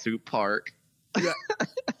Lawsuit Park. yeah.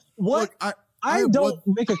 What? Look, I don't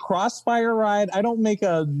make a Crossfire ride. I don't make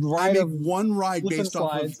a I ride make of. one ride Slip and based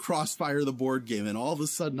off of slides. Crossfire, the board game, and all of a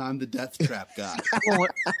sudden I'm the Death Trap guy.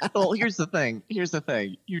 Well, here's the thing.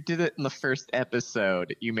 You did it in the first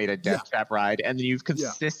episode. You made a Death Trap ride, and then you've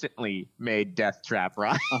consistently made Death Trap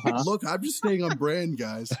rides. Uh-huh. Look, I'm just staying on brand,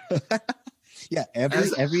 guys. Yeah,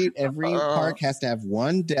 every park has to have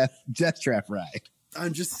one death trap ride.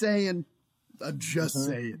 I'm just saying. I'm just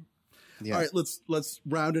saying. Yeah. All right, let's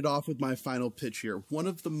round it off with my final pitch here. One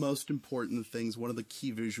of the most important things, one of the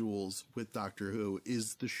key visuals with Doctor Who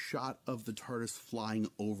is the shot of the TARDIS flying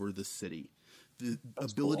over the city. The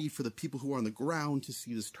ability for the people who are on the ground to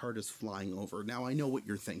see this TARDIS flying over. Now, I know what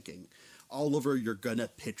you're thinking. Oliver, you're gonna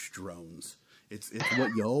pitch drones. It's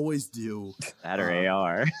what you always do. That or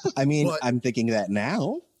AR. I mean, But- I'm thinking that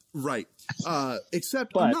now. Right.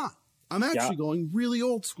 Except But- I'm not. I'm actually Yeah. going really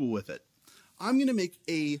old school with it. I'm going to make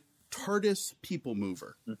a TARDIS people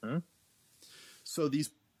mover. Mm-hmm. So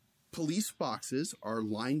these police boxes are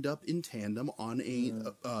lined up in tandem on a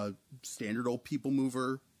standard old people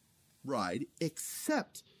mover ride,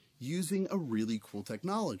 except using a really cool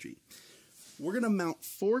technology. We're going to mount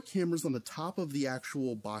 4 cameras on the top of the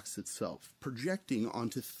actual box itself, projecting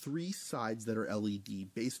onto 3 sides that are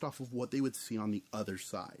LED based off of what they would see on the other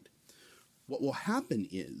side. What will happen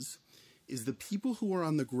is the people who are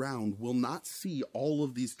on the ground will not see all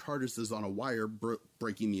of these TARDISes on a wire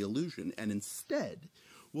breaking the illusion, and instead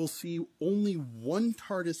will see only one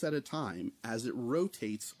TARDIS at a time as it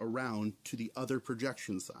rotates around to the other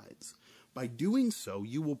projection sides. By doing so,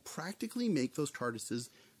 you will practically make those TARDISes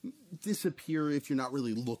disappear if you're not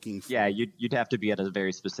really looking for Yeah, them. you'd have to be at a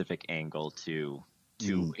very specific angle to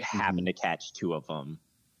happen to catch 2 of them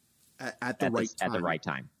at the right time. at the right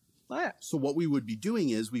time. Oh, yeah. So what we would be doing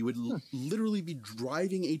is we would literally be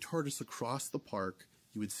driving a TARDIS across the park.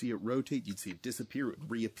 You would see it rotate, you'd see it disappear, it would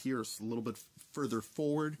reappear a little bit further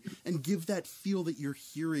forward, and give that feel that you're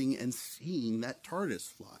hearing and seeing that TARDIS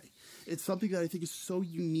fly. It's something that I think is so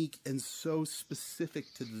unique and so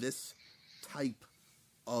specific to this type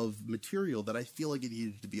of material that I feel like it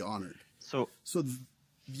needed to be honored. So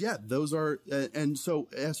Yeah, those are, and so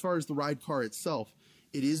as far as the ride car itself,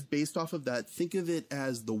 it is based off of that. Think of it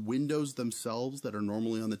as the windows themselves that are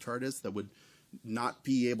normally on the TARDIS that would not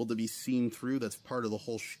be able to be seen through. That's part of the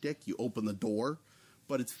whole shtick. You open the door,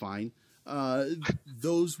 but it's fine.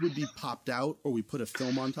 Those would be popped out, or we put a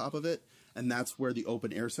film on top of it, and that's where the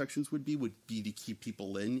open air sections would be to keep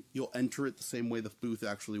people in. You'll enter it the same way the booth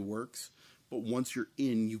actually works, but once you're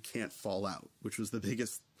in, you can't fall out, which was the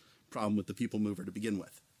biggest problem with the People Mover to begin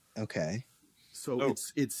with. Okay. So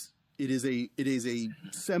it is a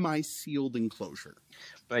semi-sealed enclosure.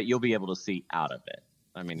 but you'll be able to see out of it.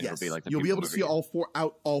 I mean, it'll Yes, be like the you'll be People able to Mover see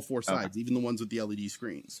game. all four sides, even the ones with the LED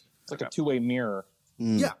screens. It's like a two-way mirror.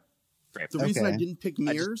 Yeah. Great. The reason I Okay. didn't pick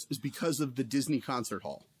mirrors is because of the Disney Concert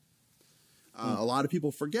Hall. A lot of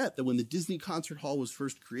people forget that when the Disney Concert Hall was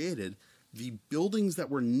first created, the buildings that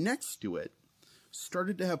were next to it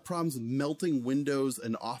started to have problems with melting windows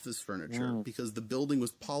and office furniture because the building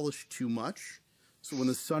was polished too much. So when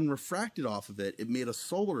the sun refracted off of it, it made a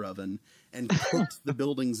solar oven and cooked the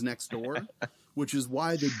buildings next door, which is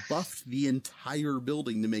why they buffed the entire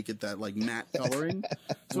building to make it that like matte coloring.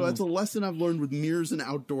 So that's a lesson I've learned with mirrors and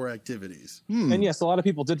outdoor activities. And yes, a lot of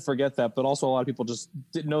people did forget that, but also a lot of people just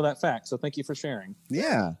didn't know that fact. So thank you for sharing.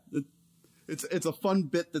 Yeah. It's a fun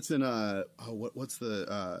bit that's in what's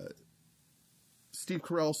the Steve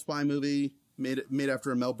Carell spy movie made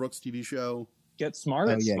after a Mel Brooks TV show. Get smart.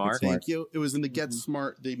 Oh, yeah. Smart. Get smart. Thank you. It was in the Get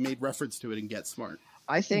Smart. They made reference to it in Get Smart.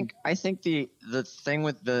 I think the thing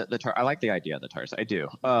with the tar, I like the idea of the TARDIS. I do.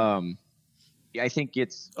 I think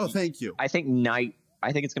it's. Oh, thank you. I think night.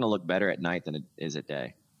 I think it's going to look better at night than it is at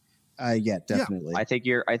day. Yeah, definitely. I think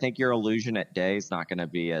your illusion at day is not going to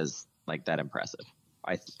be as like that impressive.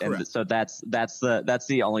 And Correct. so that's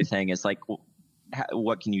the only thing is like,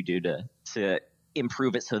 what can you do to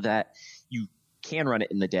improve it so that you can run it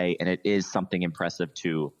in the day and it is something impressive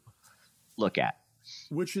to look at.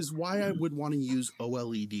 Which is why I would want to use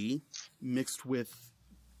OLED mixed with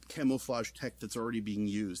camouflage tech that's already being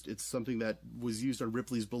used. It's something that was used on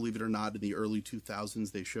Ripley's Believe It or Not in the early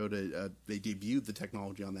 2000s. They showed they debuted the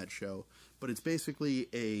technology on that show, but it's basically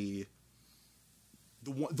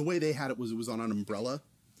the way they had it was on an umbrella,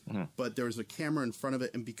 but there's a camera in front of it,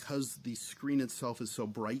 and because the screen itself is so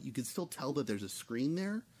bright, you can still tell that there's a screen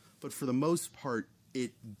there, but for the most part,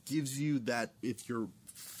 it gives you that if you're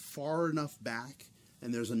far enough back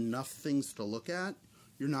and there's enough things to look at,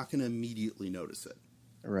 you're not going to immediately notice it.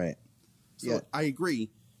 Right. So Yeah. I agree.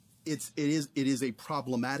 It is a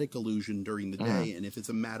problematic illusion during the day, and if it's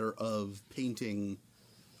a matter of painting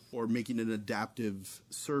or making an adaptive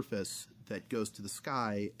surface that goes to the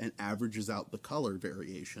sky and averages out the color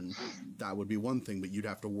variation, that would be one thing, but you'd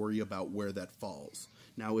have to worry about where that falls.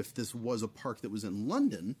 Now, if this was a park that was in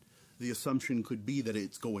London, the assumption could be that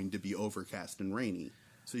it's going to be overcast and rainy,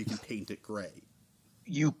 so you can paint it gray.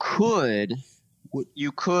 You could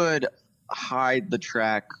hide the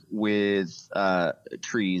track with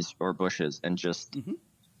trees or bushes and just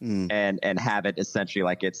and have it essentially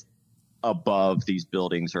like it's above these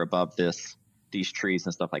buildings or above these trees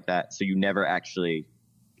and stuff like that, so you never actually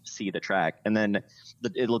see the track, and then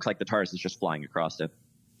it looks like the TARDIS is just flying across it.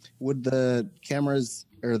 Would the cameras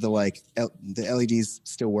or the LEDs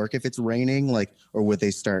still work if it's raining, or would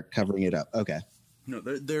they start covering it up? Okay. No,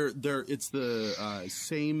 they're it's the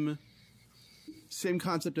same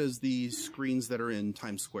concept as the screens that are in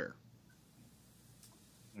Times Square.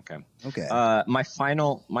 Okay. My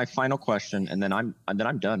final question, and then I'm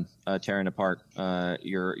done tearing apart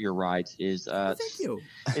your rides. Is Thank you.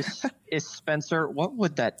 is Spencer? What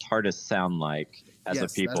would that TARDIS sound like as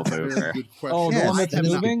Yes, a people that is a very mover? good question. Oh, the Yes, one that's I have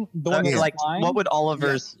not- moving? The one Okay, that's like flying? what would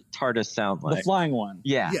Oliver's TARDIS sound like? The flying one.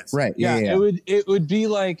 Yeah. Yes. Right. Yeah. Yeah, it would be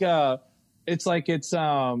like it's like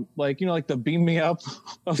the Beam Me Up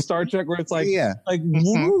of Star Trek, where it's like Yeah. like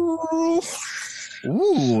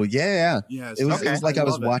Ooh. Yeah. Yes. It was. It was like I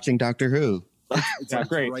was love it. watching Doctor Who. It's Yeah, like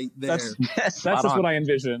great. right there. That's Spot just on. what I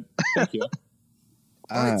envision. Thank you.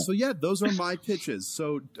 All right. So yeah, those are my pitches.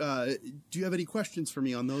 So do you have any questions for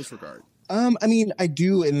me on those regard? I mean, I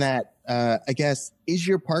do. In that, I guess, is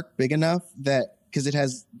your park big enough that because it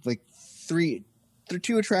has like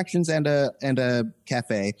two attractions and a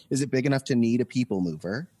cafe? Is it big enough to need a people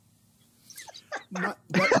mover? That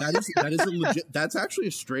is a legit. That's actually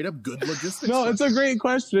a straight up good logistics. No, it's a great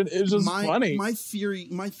question. It's just funny. My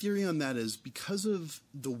theory on that is because of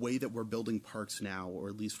the way that we're building parks now, or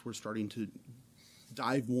at least we're starting to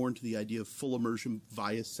dive more into the idea of full immersion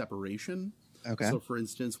via separation. Okay. So, for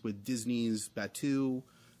instance, with Disney's Batuu,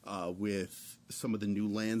 with some of the new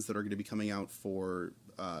lands that are going to be coming out for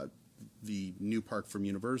the new park from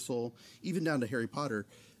Universal, even down to Harry Potter,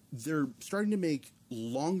 they're starting to make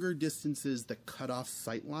longer distances that cut off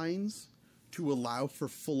sight lines to allow for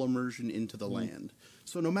full immersion into the land.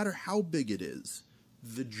 So no matter how big it is,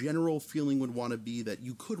 the general feeling would want to be that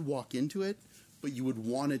you could walk into it, but you would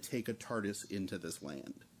want to take a TARDIS into this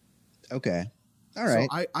land. Okay. All right.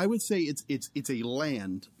 So I would say it's a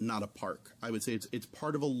land, not a park. I would say it's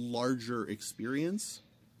part of a larger experience.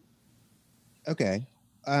 Okay.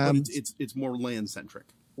 But it's more land centric.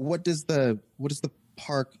 What does the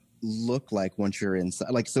park look like once you're inside?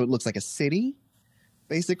 Like, so it looks like a city,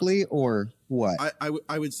 basically, or what?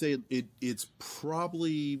 I would say it's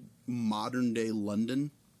probably modern day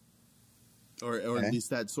London, or Okay. at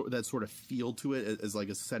least that sort of feel to it, as like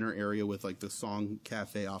a center area with like the Song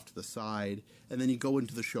Cafe off to the side, and then you go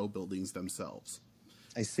into the show buildings themselves.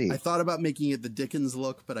 I see. I thought about making it the Dickens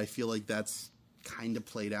look, but I feel like that's kind of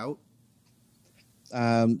played out.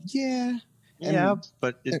 Yeah. Yeah, And-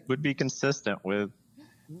 but it would be consistent with.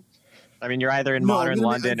 I mean, you're either in No, modern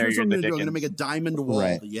London or here's you're what in the I'm going to Dickens. make a diamond wall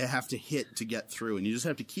Right. that you have to hit to get through, and you just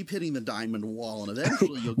have to keep hitting the diamond wall, and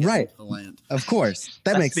eventually you'll get Right. into the land. Of course.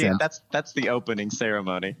 That makes sense. That's the opening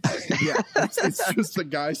ceremony. Yeah, it's just a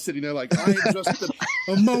guy sitting there like, I am just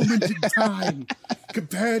a moment in time,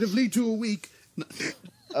 comparatively to a week.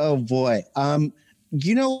 Oh boy.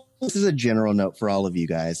 This is a general note for all of you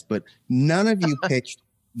guys, but none of you pitched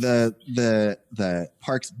the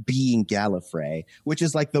parks being Gallifrey, which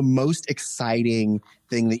is like the most exciting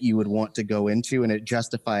thing that you would want to go into, and it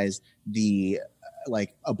justifies the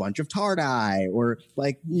like a bunch of Tardai or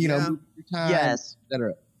like time, Yes,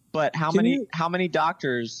 etc. but how Can many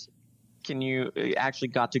doctors can you actually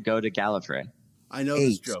got to go to Gallifrey? I know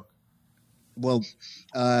this 8. joke. Well,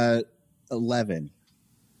 11.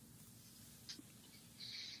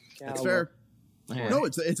 It's fair. Yeah. No,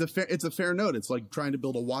 it's a fair note. It's like trying to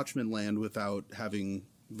build a Watchmen land without having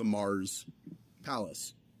the Mars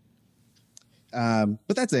Palace. But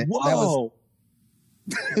that's it. That was, Whoa.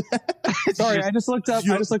 Sorry, I just looked up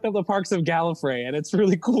the parks of Gallifrey, and it's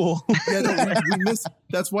really cool. Yeah, no, we missed.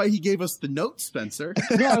 That's why he gave us the note, Spencer.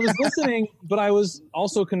 No, I was listening, but I was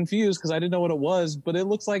also confused because I didn't know what it was. But it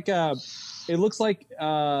looks like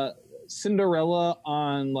Cinderella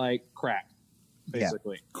on like crack,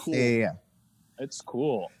 basically. Cool. yeah. It's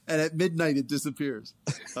cool. And at midnight, it disappears.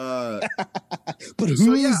 But So,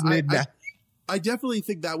 who's yeah, midnight? I definitely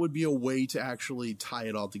think that would be a way to actually tie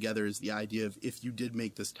it all together, is the idea of if you did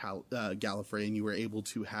make this Gallifrey and you were able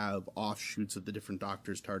to have offshoots of the different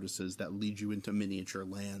Doctors' TARDISes that lead you into miniature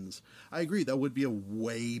lands. I agree, that would be a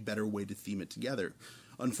way better way to theme it together.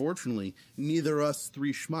 Unfortunately, neither us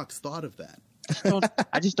three schmucks thought of that.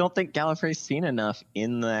 I just don't think Gallifrey's seen enough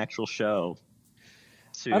in the actual show.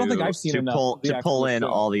 I don't think I've seen enough of the to pull actual in show.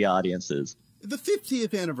 all the audiences. The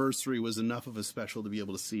 50th anniversary was enough of a special to be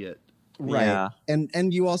able to see it. Right. Yeah.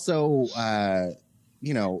 And you also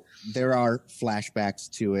there are flashbacks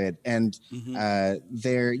to it, and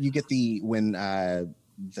there you get when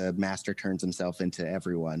the master turns himself into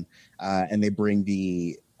everyone, and they bring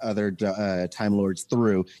the other Time Lords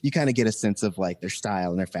through. You kind of get a sense of like their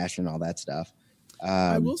style and their fashion and all that stuff.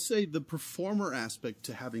 I will say the performer aspect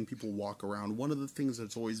to having people walk around, one of the things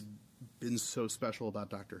that's always been so special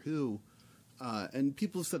about Doctor Who, and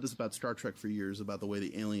people have said this about Star Trek for years, about the way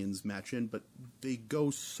the aliens match in, but they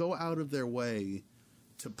go so out of their way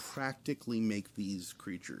to practically make these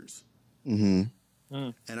creatures. Mm-hmm.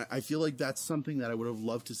 And I feel like that's something that I would have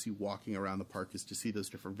loved to see walking around the park, is to see those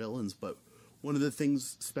different villains. But one of the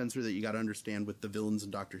things, Spencer, that you got to understand with the villains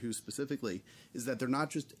in Doctor Who specifically is that they're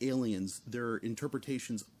not just aliens; they're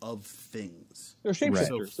interpretations of things. They're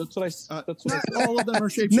shapeshifters. Right. That's what I said. All of them are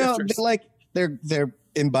shapeshifters. No, they're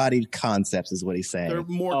embodied concepts, is what he's saying. They're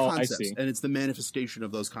more Oh, I concepts, see. and it's the manifestation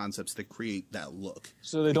of those concepts that create that look.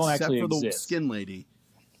 So they don't Except actually for the exist. skin lady.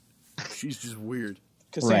 She's just weird.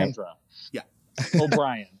 Cassandra. Yeah.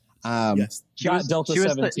 O'Brien. Yes, Got Delta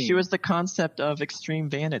 17. She was the concept of extreme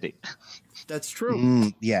vanity. that's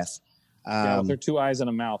true. Yes. Yeah, with their 2 eyes and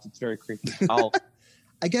a mouth. It's very creepy. Oh,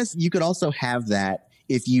 I guess you could also have that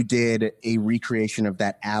if you did a recreation of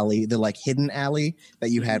that alley, the like hidden alley that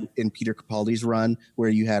you had in Peter Capaldi's run, where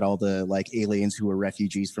you had all the like aliens who were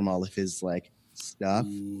refugees from all of his like stuff.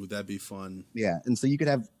 Ooh, that'd be fun. Yeah. And so you could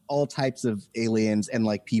have all types of aliens and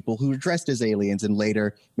like people who are dressed as aliens, and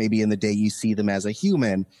later maybe in the day you see them as a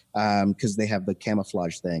human because they have the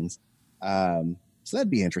camouflage things. So that'd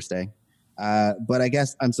be interesting. But I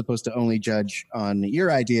guess I'm supposed to only judge on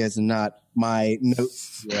your ideas and not my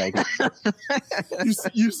notes.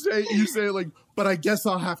 You say like, but I guess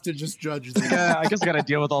I'll have to just judge them. Yeah, I guess I got to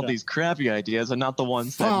deal with all these crappy ideas and not the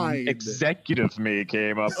ones Fine. that executive me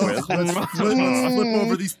came up with. Let's flip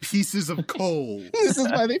over these pieces of coal. This is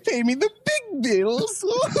why they pay me the big bills.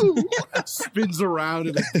 Spins around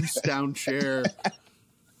in a goose down chair.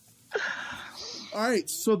 All right,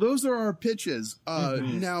 so those are our pitches.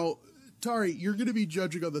 Now, Tari, you're going to be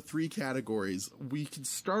judging on the 3 categories. We can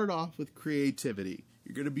start off with creativity.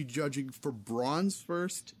 You're going to be judging for bronze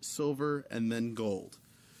first, silver, and then gold.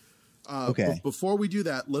 Okay. Before we do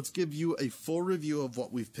that, let's give you a full review of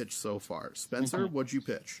what we've pitched so far. Spencer, what'd you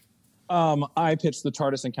pitch? I pitched the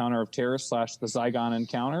TARDIS Encounter of Terror / the Zygon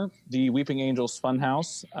Encounter, the Weeping Angels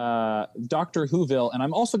Funhouse, Doctor Whoville, and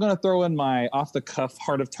I'm also going to throw in my off-the-cuff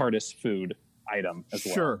Heart of TARDIS food item as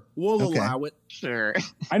well. Sure, we'll allow it. Sure.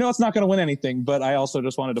 I know it's not going to win anything, but I also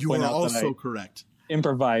just wanted to You point are out that also I correct.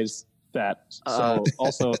 improvised that. So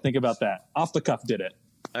also think about that. Off the cuff did it.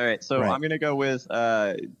 All right, so Right. I'm going to go with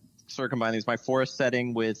sort of combine these. My forest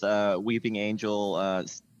setting with Weeping Angel,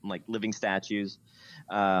 like living statues.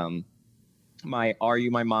 My Are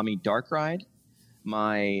You My Mommy dark ride.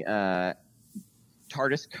 My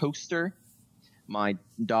TARDIS coaster. My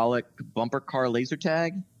Dalek bumper car laser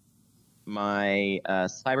tag. My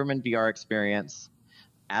Cyberman VR experience.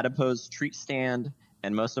 Adipose treat stand.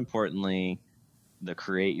 And most importantly, the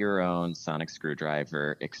create your own sonic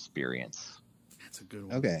screwdriver experience. That's a good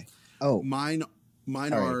one. Okay. Oh, Mine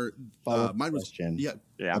Sorry. are follow-up mine was question Yeah.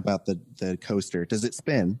 about the coaster. Does it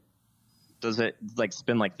spin? Does it like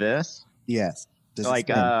spin like this? Yes. Does Like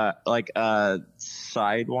it spin?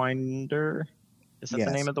 Sidewinder? Is that the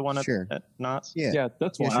Yes, name of the one sure. at Knott's? Yeah,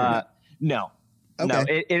 that's Yeah, one. sure. No.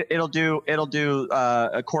 Okay. No, it'll do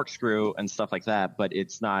a corkscrew and stuff like that, but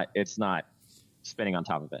it's not spinning on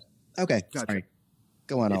top of it. Okay. Gotcha. Sorry.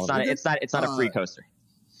 Go on, It's Oliver. not it's not a free coaster.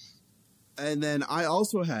 And then I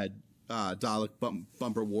also had Dalek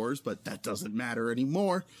Bumper Wars, but that doesn't matter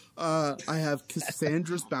anymore. I have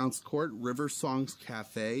Cassandra's Bounce Court, River Songs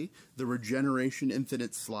Cafe, the Regeneration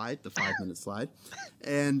Infinite Slide, the 5-minute slide,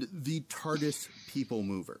 and the TARDIS People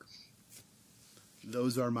Mover.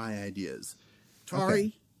 Those are my ideas.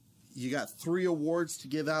 Tari, you got 3 awards to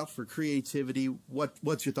give out for creativity.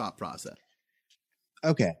 What's your thought process?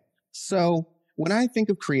 Okay. So when I think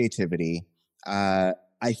of creativity, I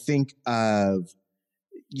think of,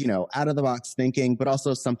 out of the box thinking, but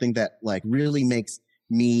also something that like really makes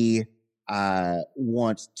me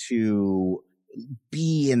want to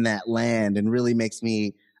be in that land and really makes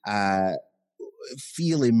me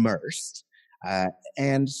feel immersed.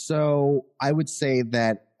 And so I would say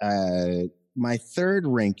that my third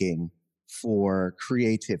ranking for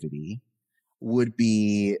creativity would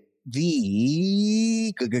be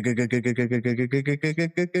the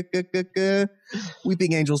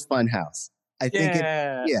Weeping Angels Funhouse. I think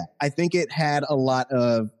I think it had a lot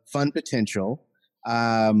of fun potential.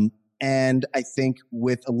 And I think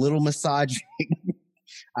with a little massaging,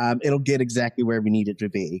 it'll get exactly where we need it to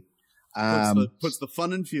be. Puts the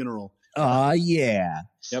fun in funeral. Yeah.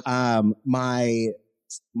 Yep. My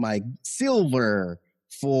silver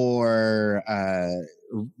for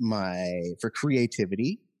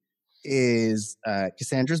creativity is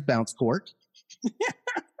Cassandra's Bounce Court.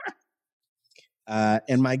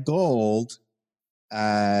 And my gold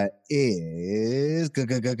is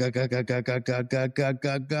the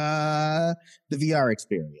VR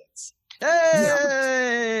experience.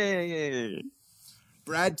 Hey!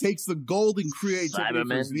 Brad takes the gold in creativity for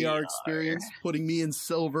Cyberman his VR VR. experience, putting me in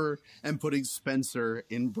silver and putting Spencer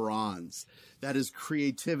in bronze. That is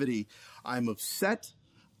creativity. I'm upset.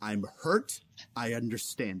 I'm hurt. I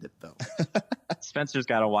understand it, though. Spencer's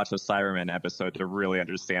got to watch the Cyberman episode to really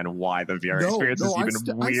understand why the VR experience is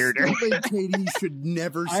even weirder. I still think Katie should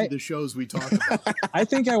never see the shows we talk about. I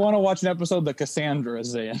think I want to watch an episode that Cassandra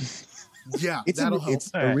is in. Yeah, It's that'll help.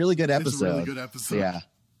 a really good episode. It's a really good episode. Yeah.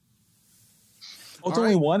 Oh, it's All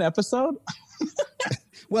only right. one episode?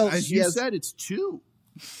 Well, As she you has- said, it's 2.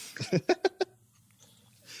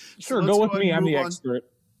 Sure, let's go go with me. ahead and I'm the move on. expert.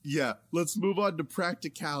 Yeah, let's move on to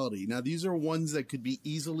practicality. Now, these are ones that could be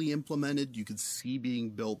easily implemented. You could see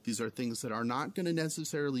being built. These are things that are not going to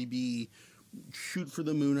necessarily be shoot for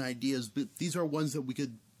the moon ideas, but these are ones that we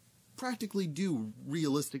could practically do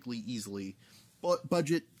realistically easily. But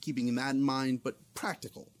budget, keeping that in mind, but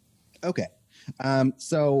practical. Okay.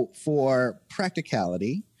 So for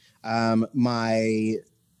practicality, my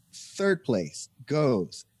third place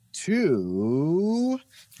goes to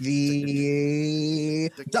the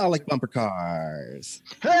Dalek bumper cars.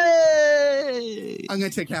 Hey! Yay! I'm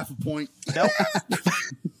going to take half a point. Nope.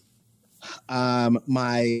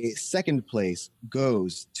 My second place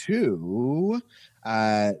goes to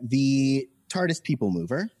the TARDIS People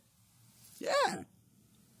Mover. Yeah.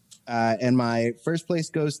 And my first place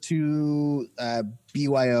goes to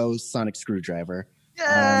BYO Sonic Screwdriver.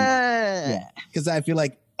 Yeah. Because I feel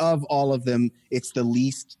like of all of them, it's the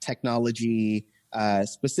least technology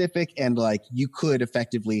specific, and like you could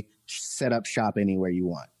effectively set up shop anywhere you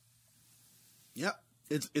want. Yep.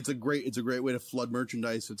 It's a great way to flood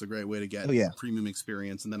merchandise. It's a great way to get Oh, yeah. a premium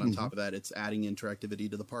experience, and then on top of that, it's adding interactivity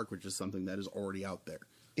to the park, which is something that is already out there.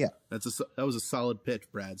 Yeah. That was a solid pitch,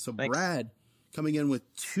 Brad. So Thanks. Brad coming in with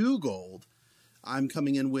 2 gold. I'm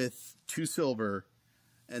coming in with 2 silver,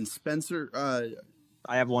 and Spencer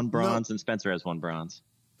I have 1 bronze and Spencer has 1 bronze.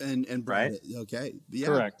 and Brad. Right? Okay. Yeah.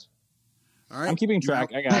 Correct. All right. I'm keeping track.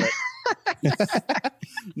 I got it.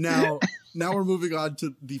 Now we're moving on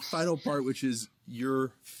to the final part, which is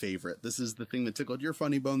your favorite. This is the thing that tickled your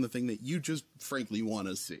funny bone, the thing that you just frankly want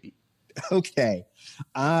to see. Okay.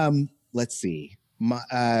 Let's see.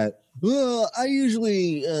 I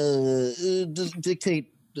usually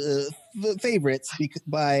dictate favorites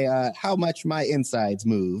by how much my insides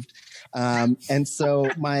moved. And so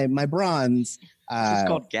my bronze. It's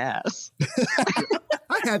called gas.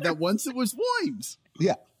 I had that once. It was Wimes.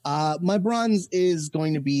 Yeah. My bronze is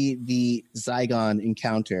going to be the Zygon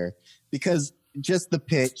encounter because just the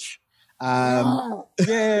pitch.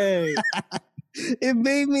 Yay! It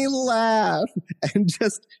made me laugh, and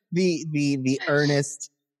just the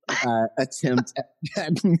earnest attempt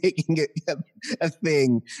at making it a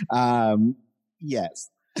thing. Yes.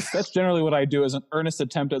 That's generally what I do, is an earnest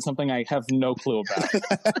attempt at something I have no clue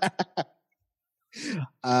about.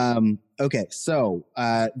 Okay, so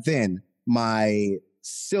then my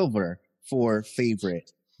silver for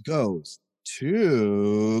favorite goes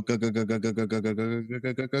to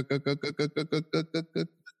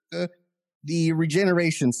the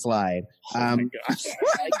regeneration slide. Oh my gosh.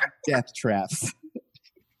 Death traps.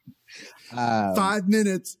 5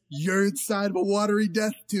 minutes. You're inside of a watery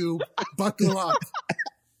death tube. Buckle up.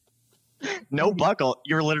 No buckle.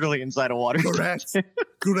 You're literally inside a water. Correct.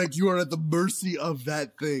 Correct. You are at the mercy of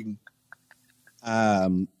that thing.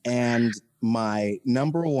 And my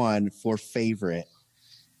number 1 for favorite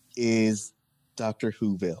is Doctor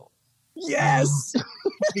Whoville. Yes!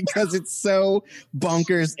 Because it's so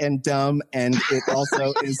bonkers and dumb, and it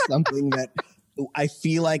also is something that I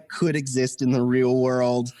feel like could exist in the real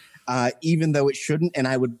world, even though it shouldn't, and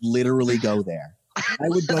I would literally go there. I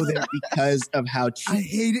would go there because of how cheap. I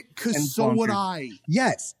hate it because and so would bonkers. I.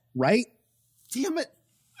 Yes, right? Damn it.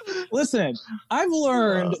 Listen, I've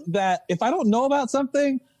learned that if I don't know about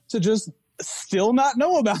something, to just still not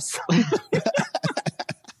know about something.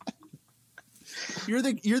 You're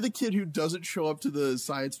the kid who doesn't show up to the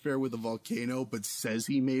science fair with a volcano, but says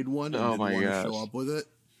he made one and Oh didn't my want gosh. to show up with it.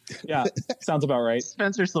 Yeah, sounds about right.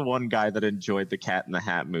 Spencer's the one guy that enjoyed the Cat in the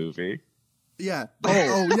Hat movie. Yeah.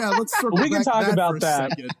 Oh yeah. Let's circle We can back talk that about for a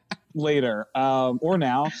that. second. Later, or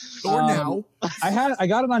now. Or now. I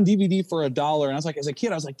got it on DVD for $1, and I was like, as a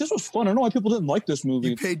kid, I was like, this was fun. I don't know why people didn't like this movie.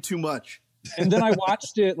 You paid too much. And then I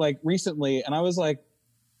watched it like recently, and I was like,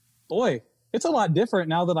 boy, it's a lot different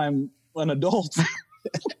now that I'm an adult.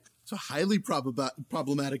 It's a highly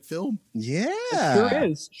problematic film. Yeah.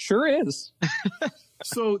 Sure is.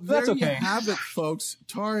 So there That's you okay. have it, folks.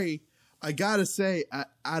 Tari, I gotta say,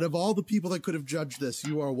 out of all the people that could have judged this,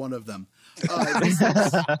 you are one of them.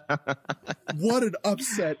 What an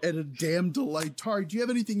upset and a damn delight. Tari, do you have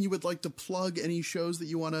anything you would like to plug? Any shows that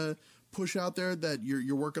you want to push out there that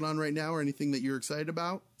you're working on right now, or anything that you're excited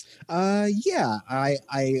about? Yeah,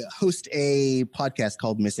 I host a podcast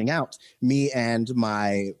called Missing Out. Me and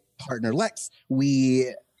my partner Lex,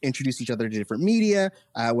 we introduce each other to different media,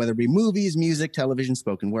 whether it be movies, music, television,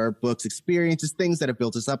 spoken word, books, experiences, things that have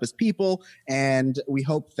built us up as people. And we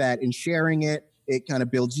hope that in sharing it, it kind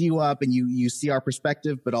of builds you up and you see our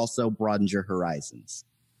perspective, but also broadens your horizons.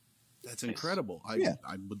 That's incredible. I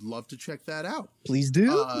would love to check that out. Please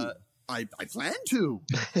do. I plan to.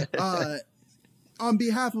 On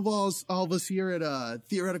behalf of all of us here at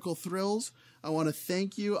Theoretical Thrills, I want to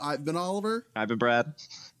thank you. I've been Oliver. I've been Brad.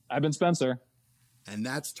 I've been Spencer. And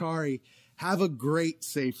that's Tari. Have a great,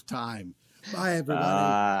 safe time. Bye,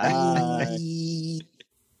 everybody. Bye.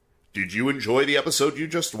 Did you enjoy the episode you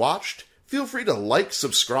just watched? Feel free to like,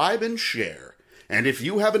 subscribe, and share. And if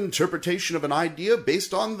you have an interpretation of an idea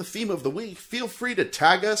based on the theme of the week, feel free to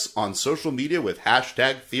tag us on social media with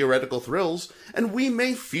hashtag Theoretical Thrills, and we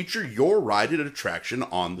may feature your ride and attraction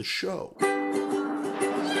on the show.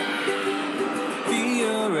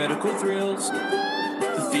 Theoretical Thrills.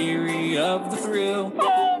 The theory of the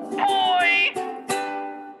thrill.